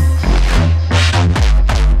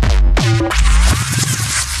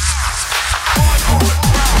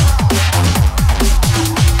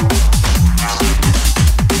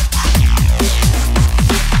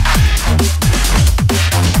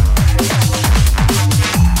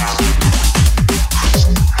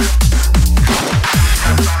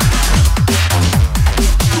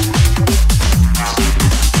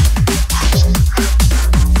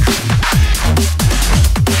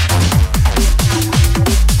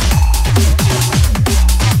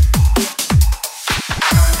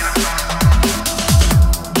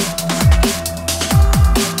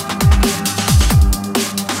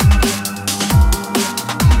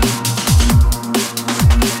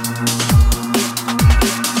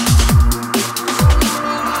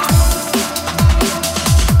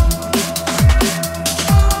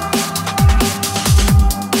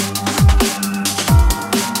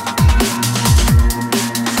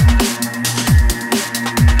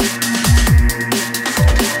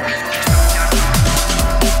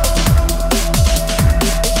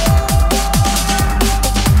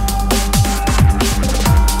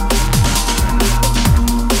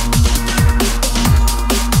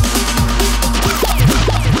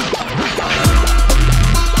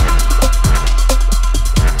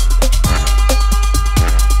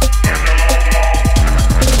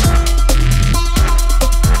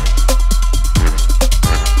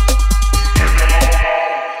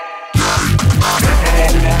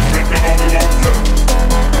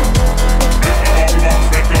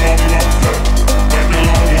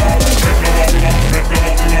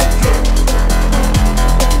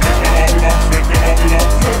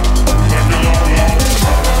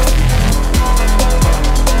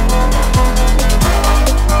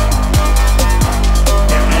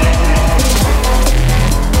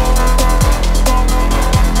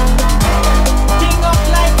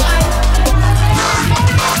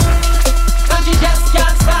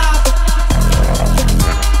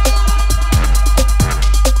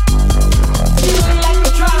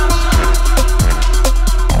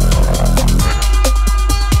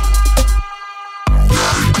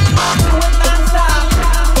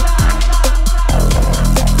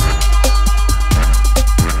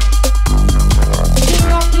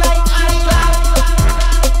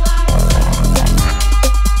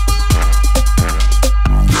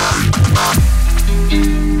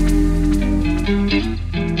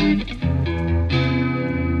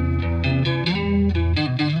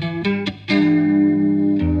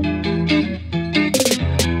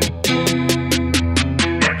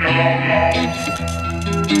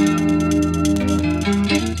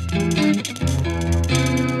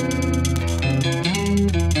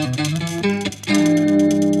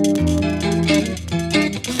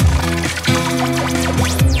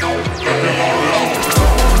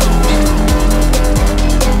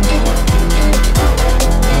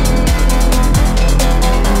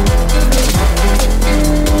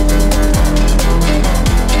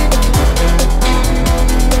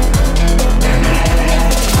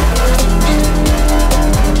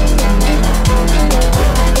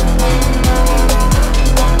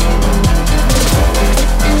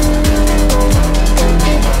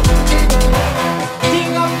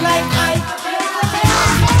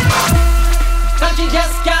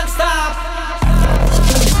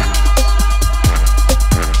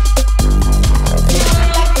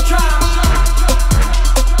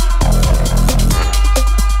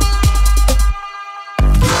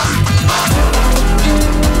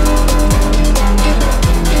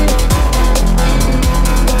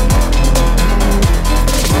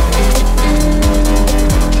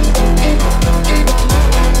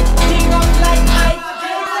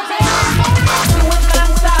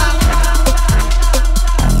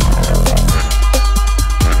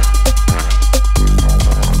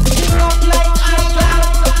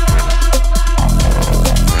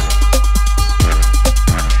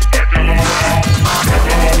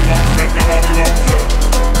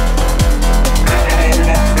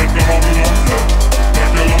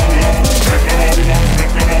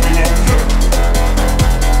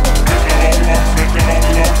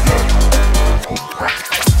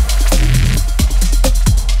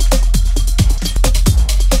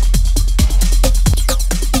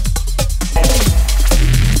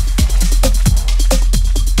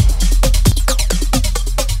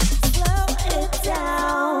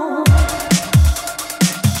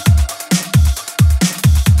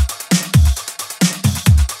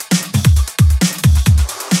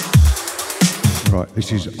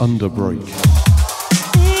 This is Underbreak.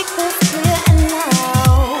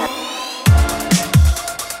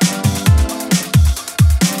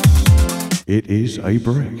 It is a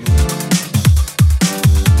break.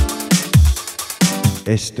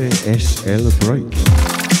 Este es el break.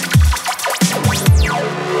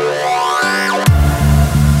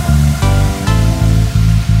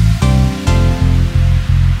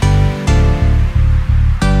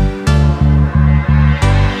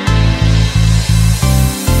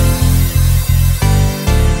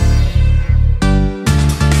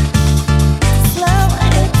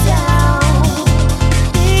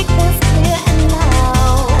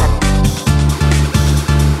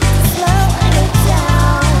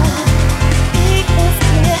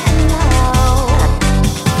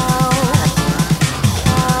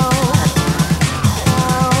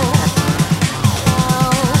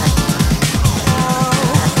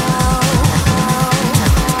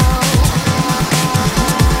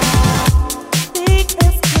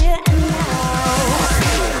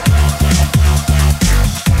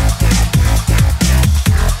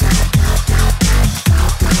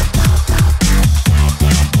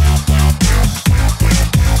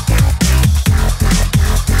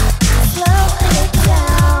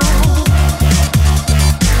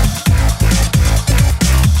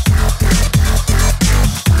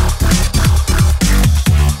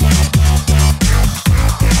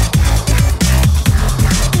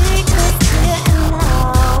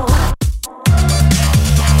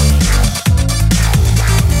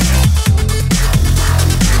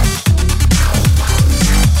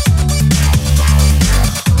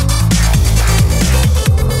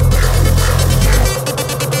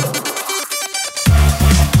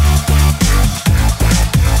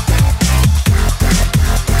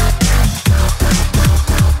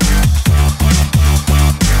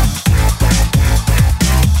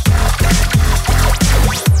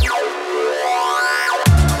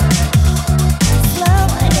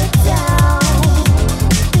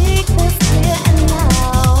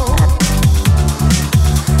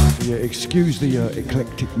 Excuse the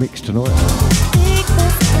eclectic mix tonight.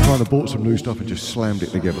 I kind of bought some new stuff and just slammed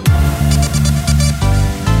it together.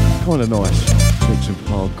 Kind of nice. Mix of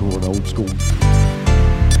hardcore and old school.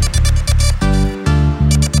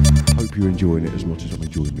 Hope you're enjoying it as much as I'm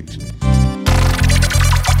enjoying mixing it.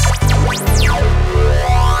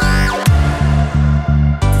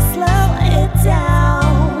 Slow it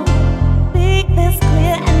down. Speak this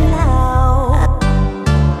clear and loud.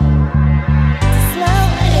 Slow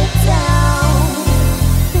it down.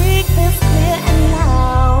 Speak this clear and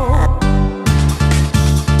loud.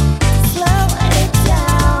 Slow it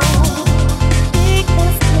down. Speak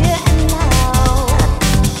this clear and loud.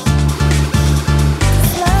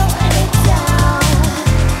 Slow it down.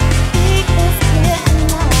 Speak this clear and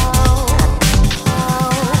loud.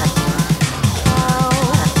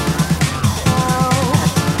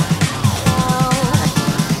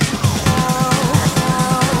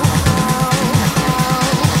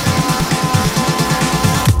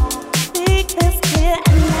 Speak this clear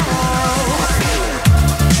and loud.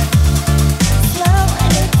 Slow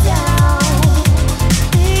it down.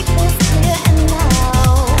 Speak this clear and loud.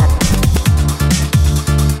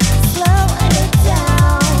 Slow it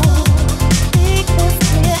down. Speak this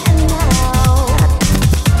clear and loud.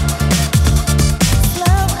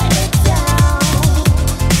 Slow it down.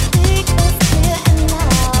 Speak this clear and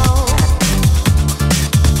loud.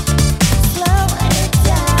 Slow it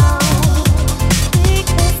down. Speak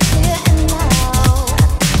this clear and loud.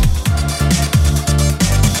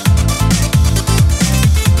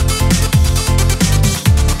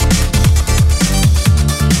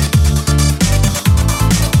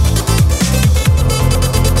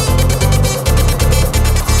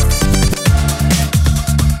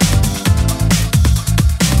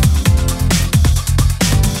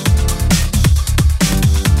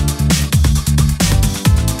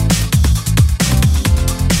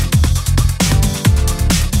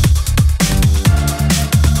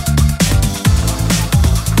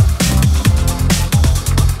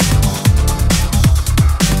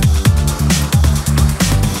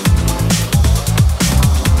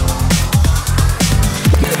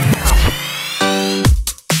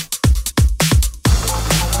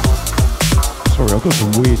 Sorry, I've got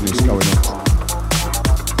some weirdness going on.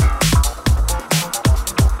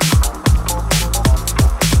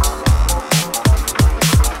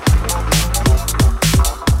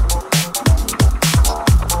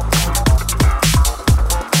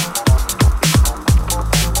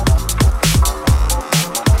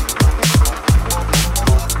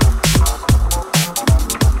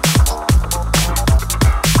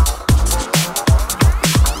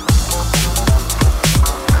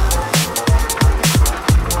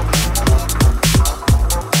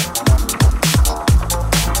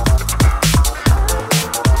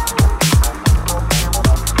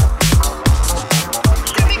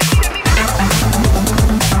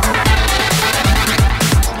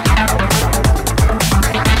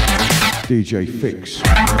 DJ Fixx.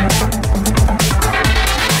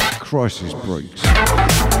 Crisis Breaks.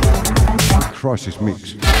 Crisis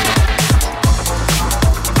Mix.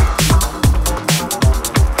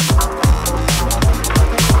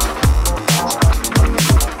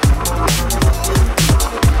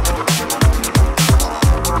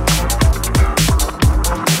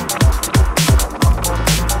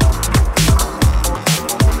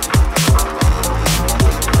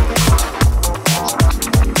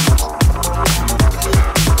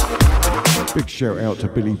 Big shout out to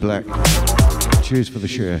Billy Black. Cheers for the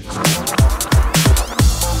share.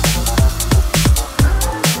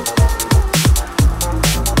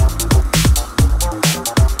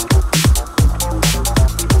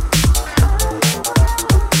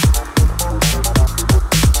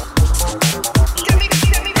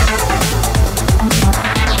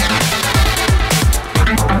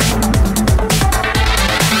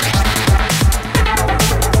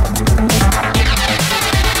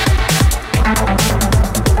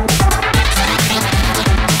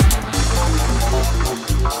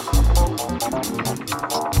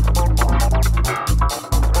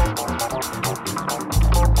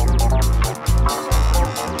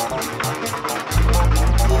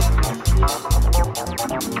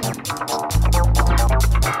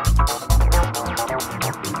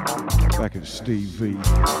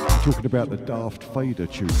 Talking about the Daft Vader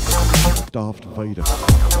tune. Daft Vader.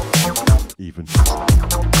 Even.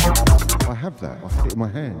 I have that. I had it in my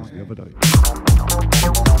hands the other day.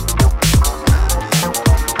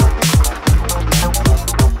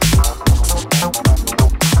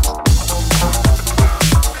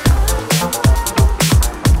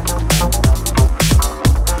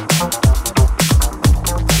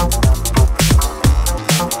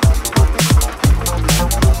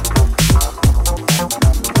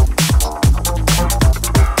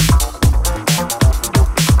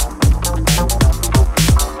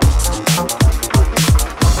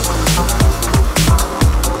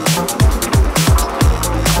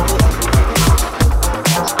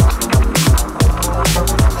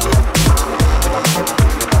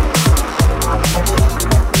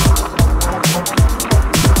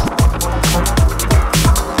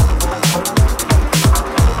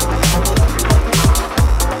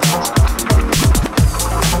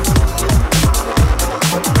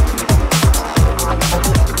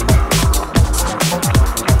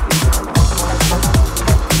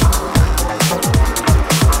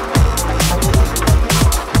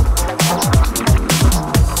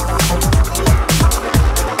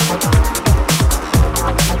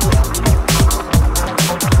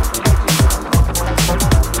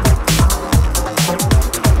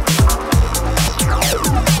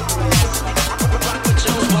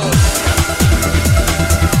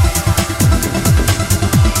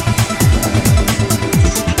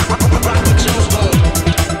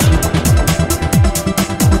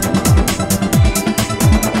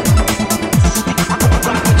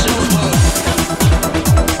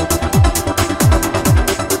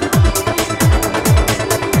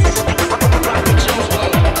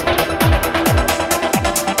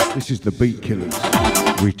 The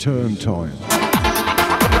Beatkillers, Return Time.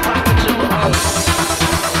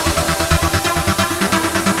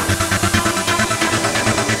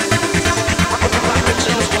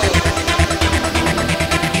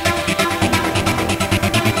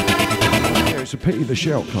 Yeah, it's a pity the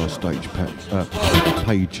Shoutcast stage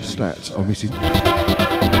page stats are missing.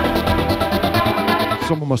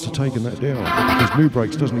 Someone must have taken that down because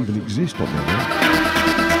Mutantbreakz doesn't even exist on there now.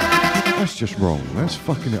 That's just wrong. That's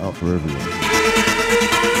fucking it up for everyone.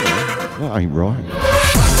 That ain't right.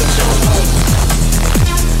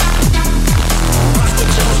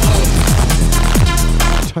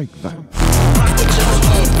 Take that.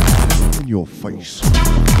 In your face.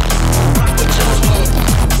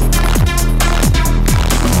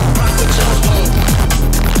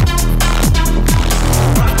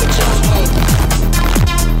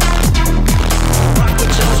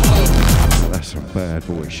 That's some bad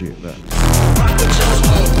boy shit, that.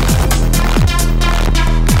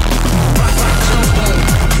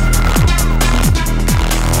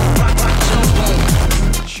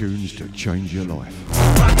 Tunes to change your life.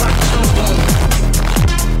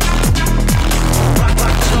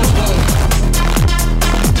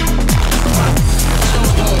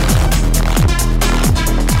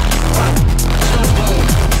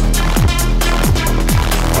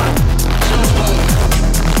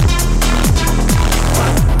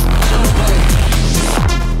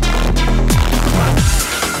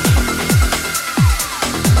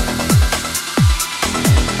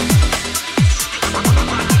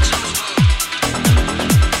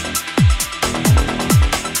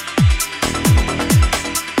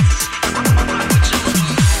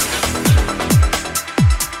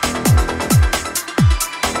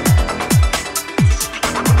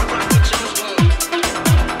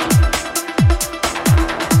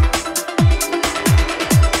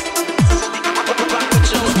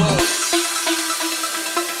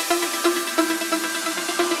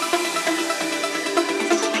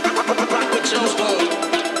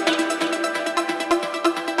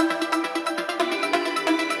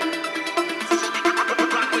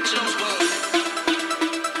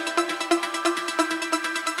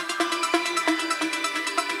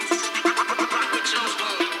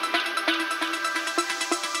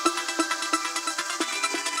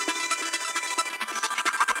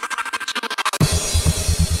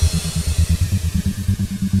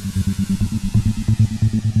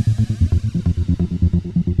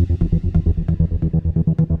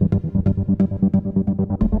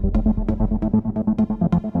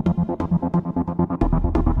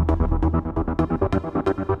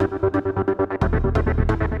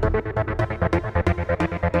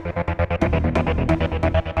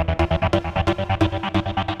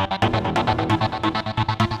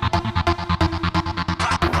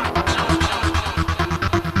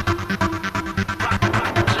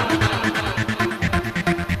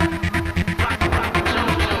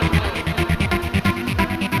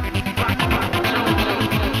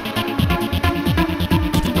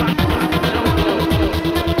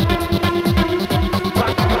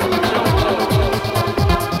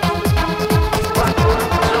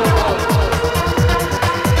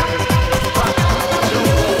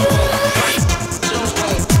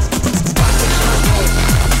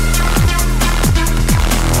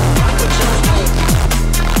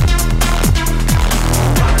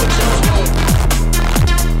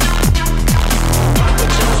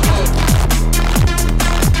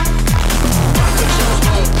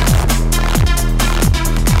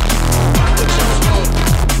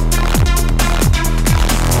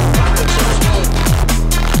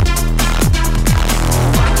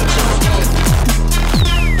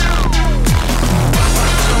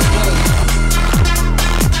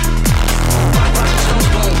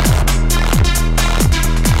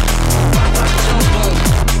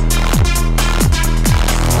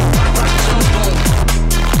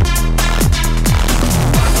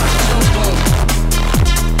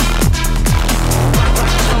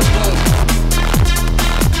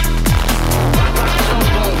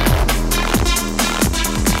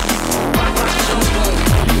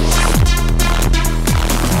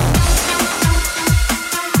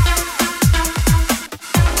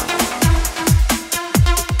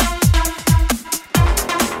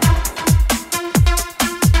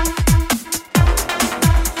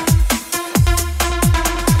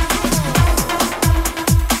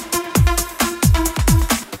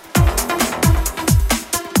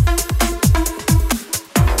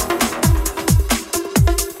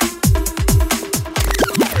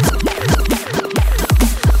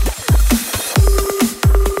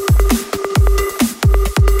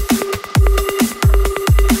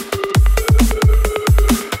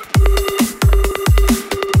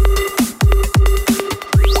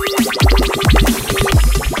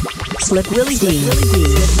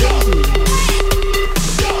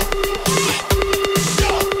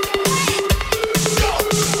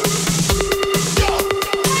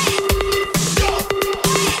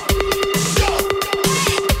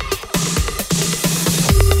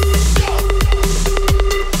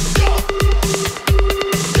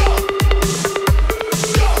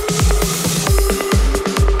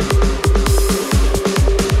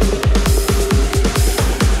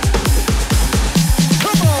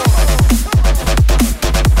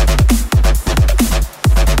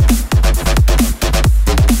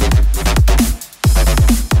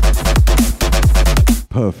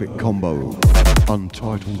 Perfect Combo,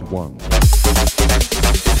 Untitled 1.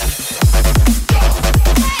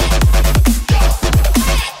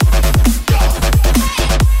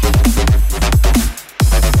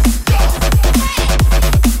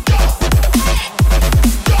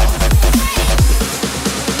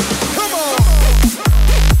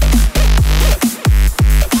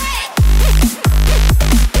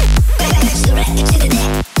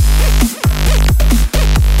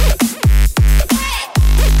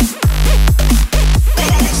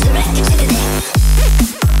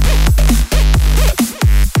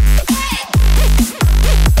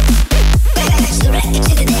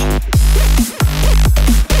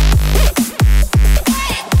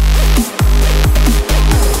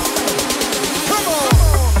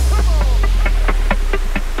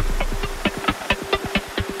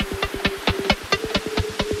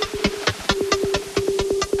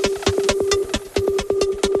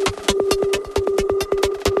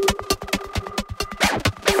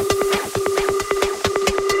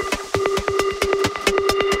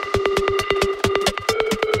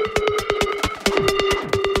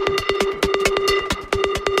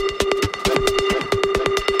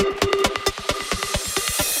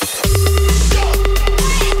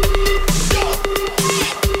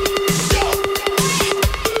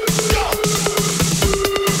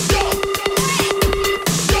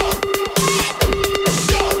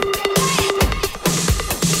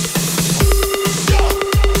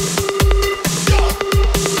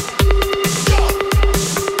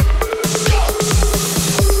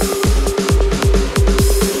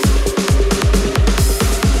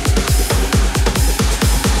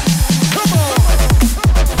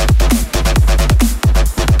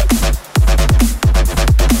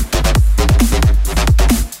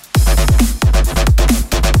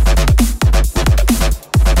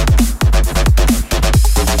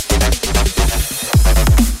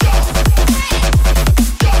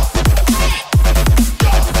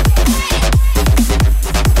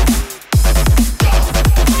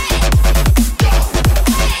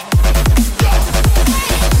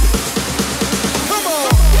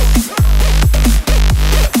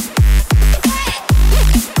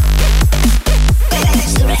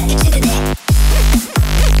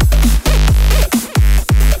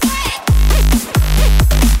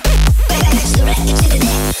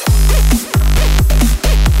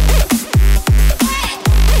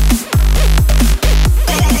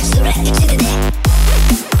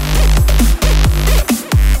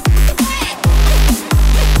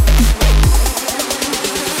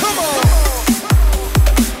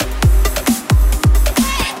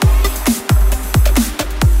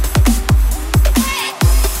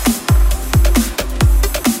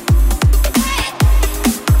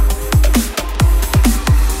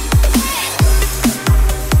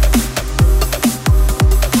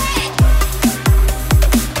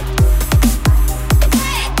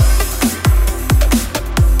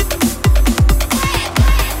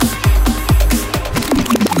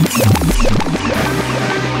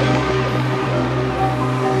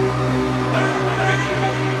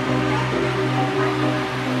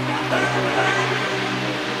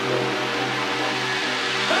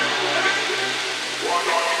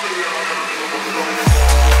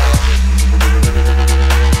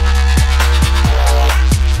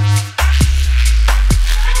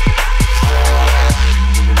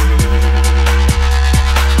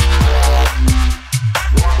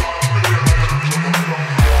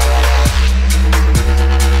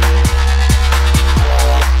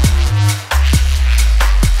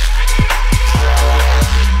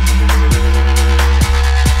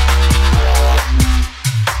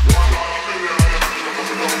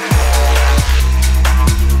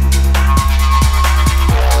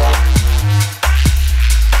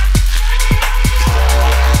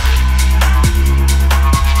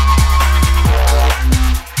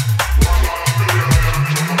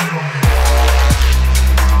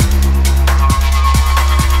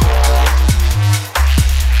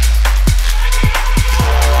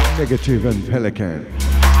 Negativ and Pelikann.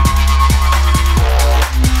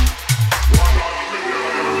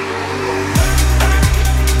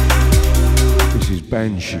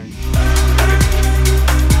 Banshee,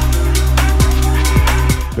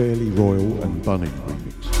 Barely Royal and Bunnie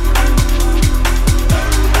remix.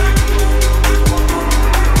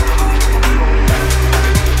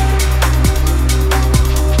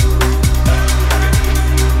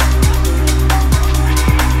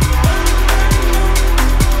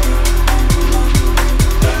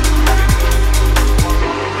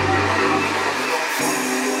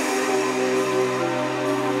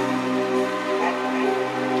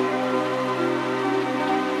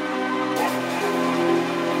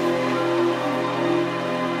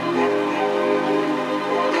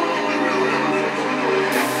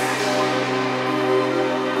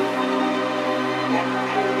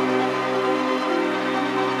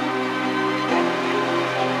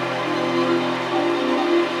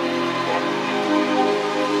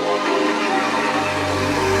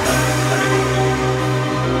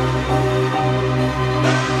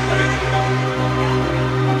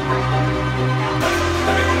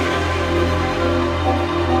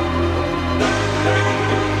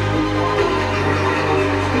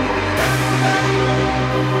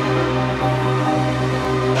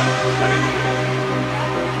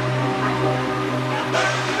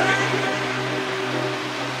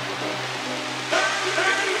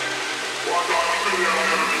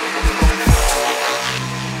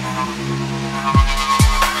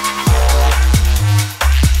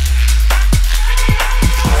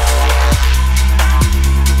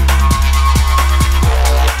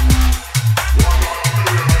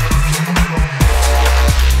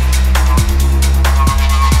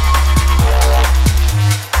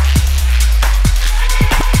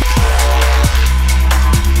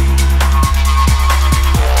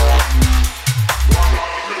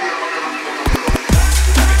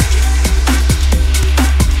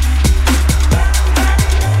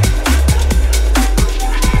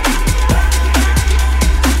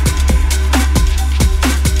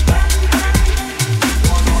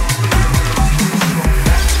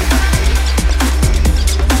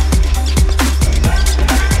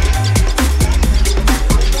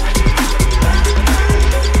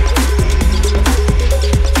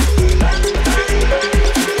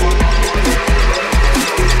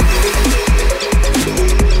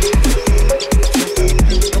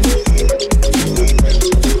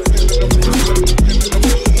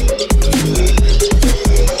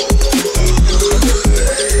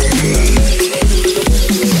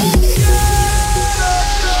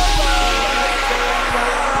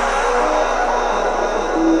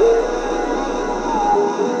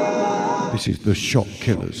 This is the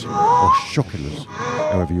Shockillaz, or Shockillaz,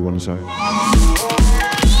 however you want to say it.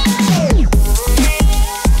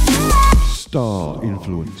 Star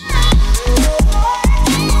influence.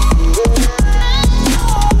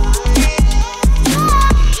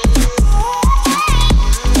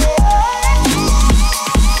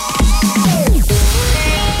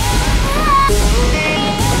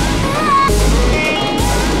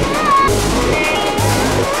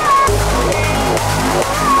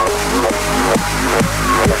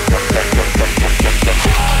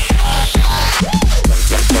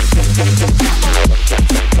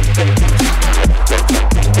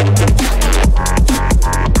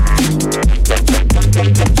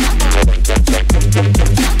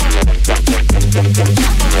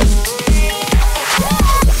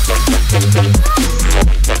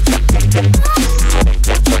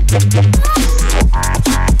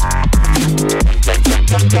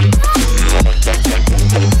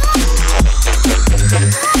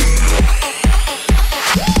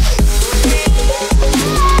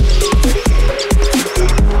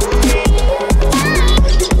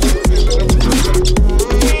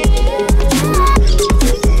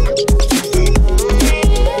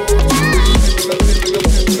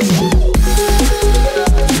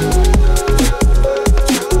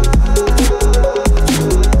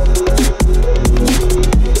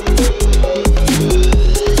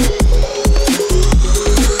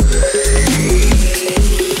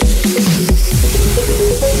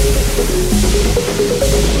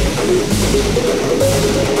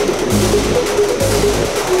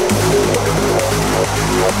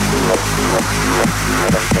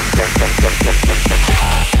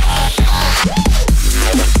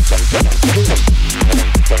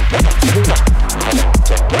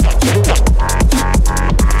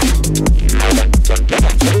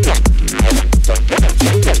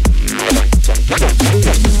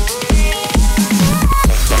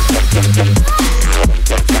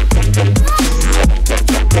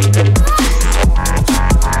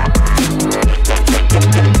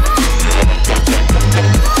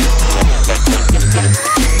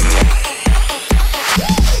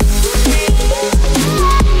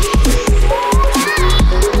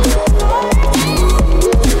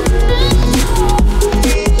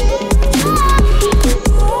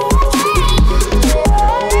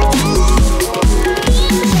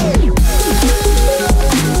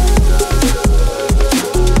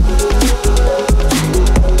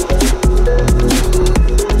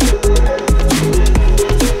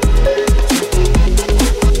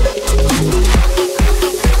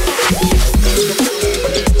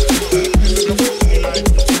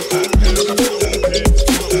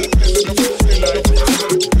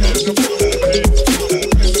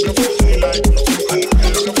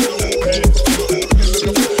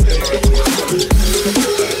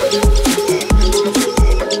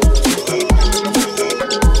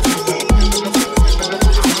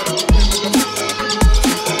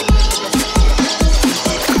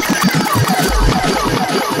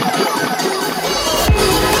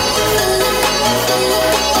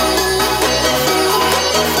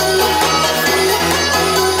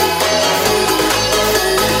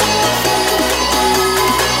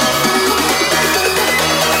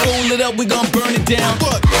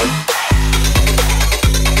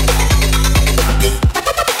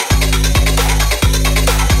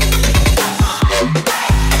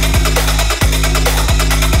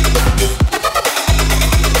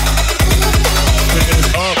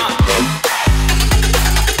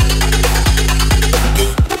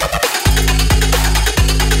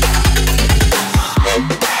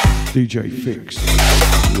 DJ Fixx,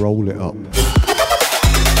 roll it up. We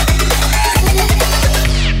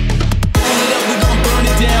gon' burn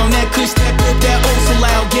it down. That kush, that put that oh so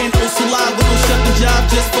loud. Again, oh so loud. We gon' shut the job.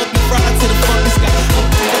 Just fucking fry to the fucking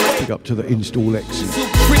sky. Big up to the Install X. Super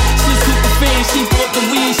freak, she super fan. She bought the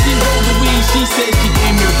weed, she rolled the weed. She said she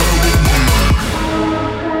gave me a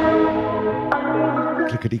roll.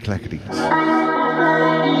 Clickety clackety.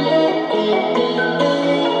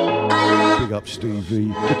 Big up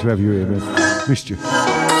Stevie. Good to have you here, man. Missed you. Big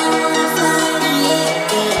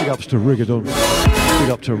ups to Rigadon. Big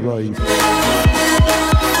up to Ray. Big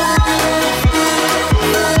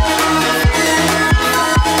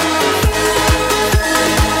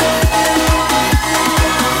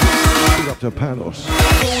up to Panos.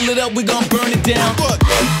 Roll it up, we gon' burn it down.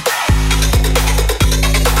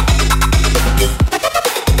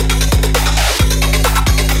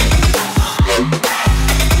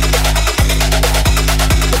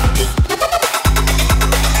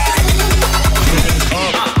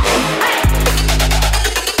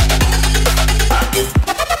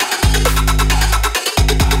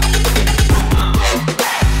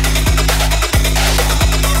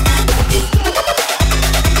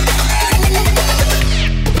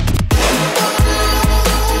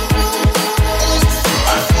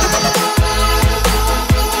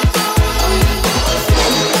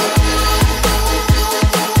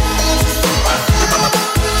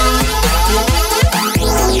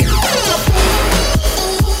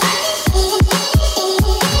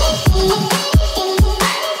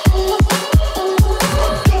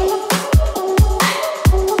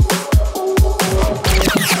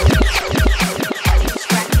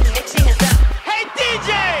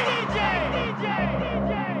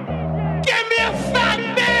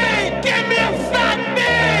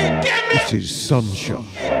 This is Sunsha.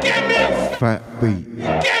 Fat beat.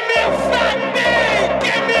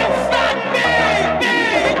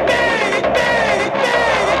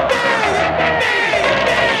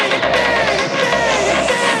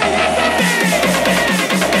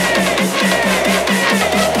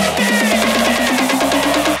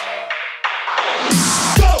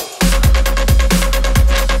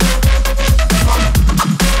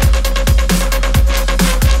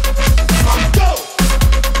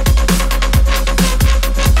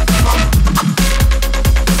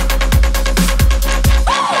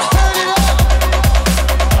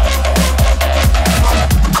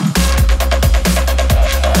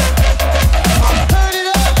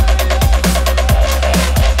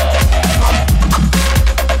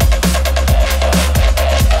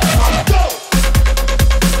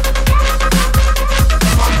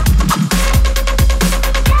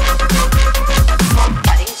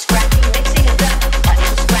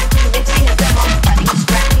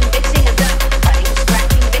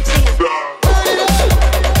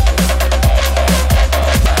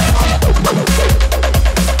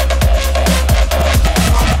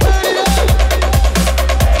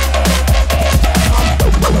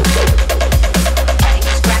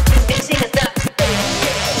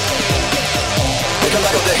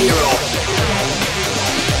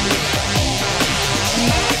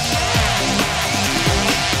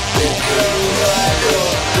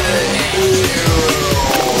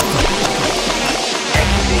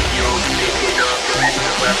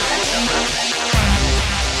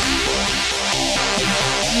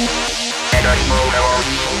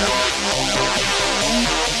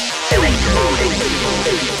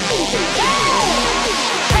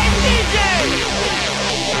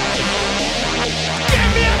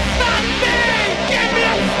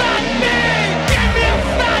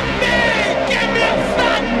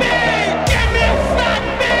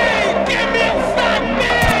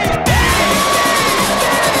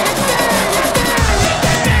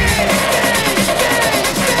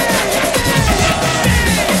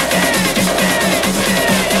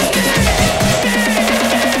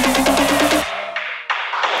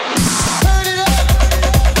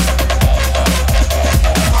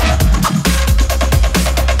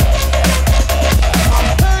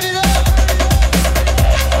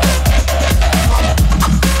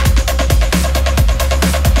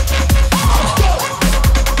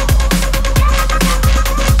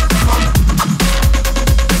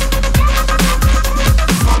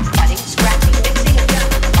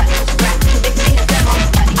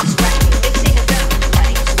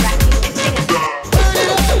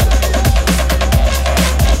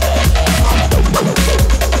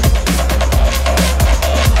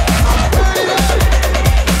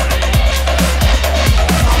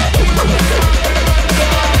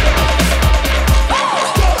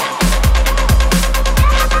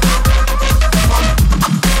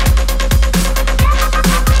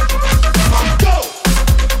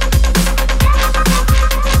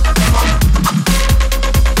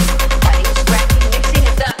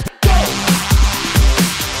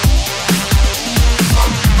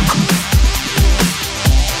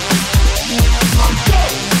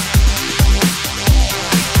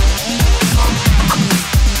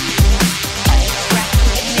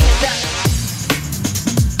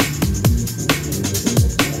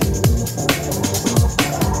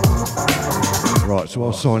 so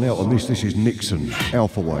I'll sign out on this. This is Nixon,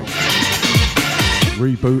 Alpha Wave.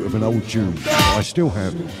 Reboot of an old tune that I still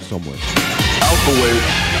have somewhere. Alpha Wave.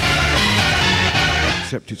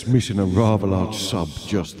 Except it's missing a rather large sub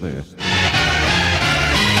just there.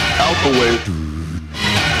 Alpha Wave.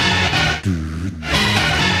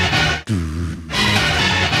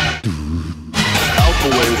 Alpha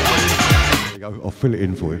Wave. There you go, I'll fill it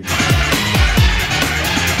in for you.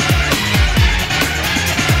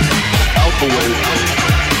 Alpha Wave.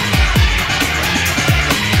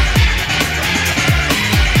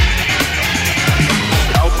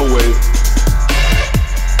 Alpha Wave.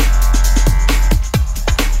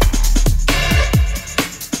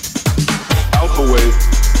 Alpha Wave.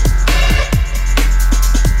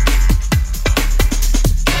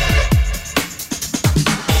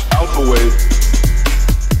 Alpha Wave.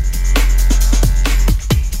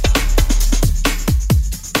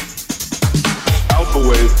 Alpha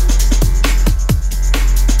Wave.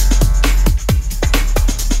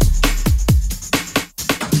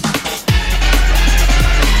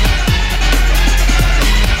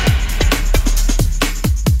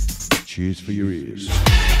 Cheers for your ears,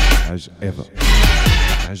 as ever,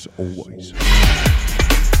 as always.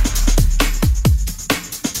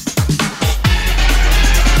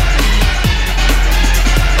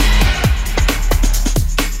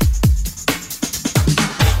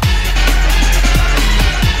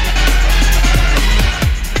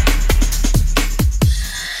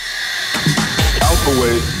 Alpha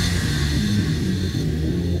Wave.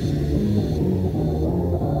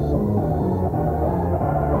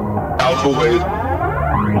 Alpha Wave.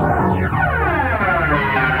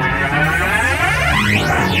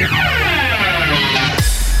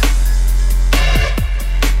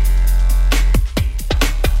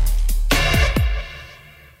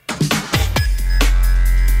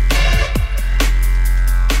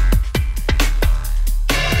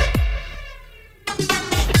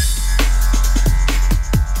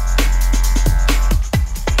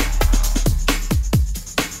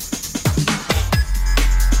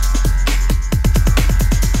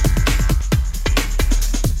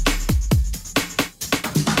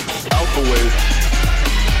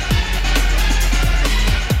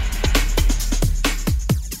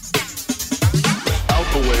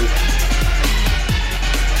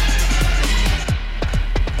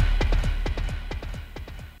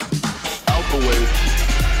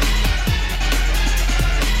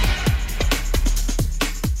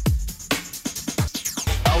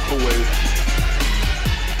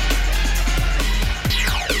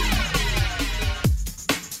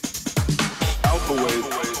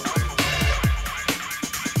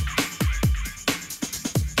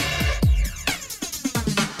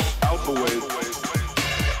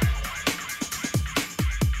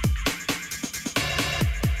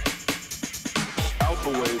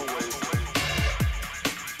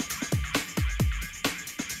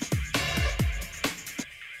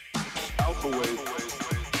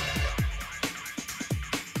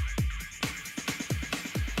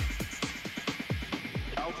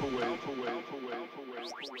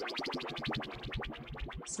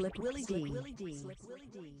 Slip Willie D.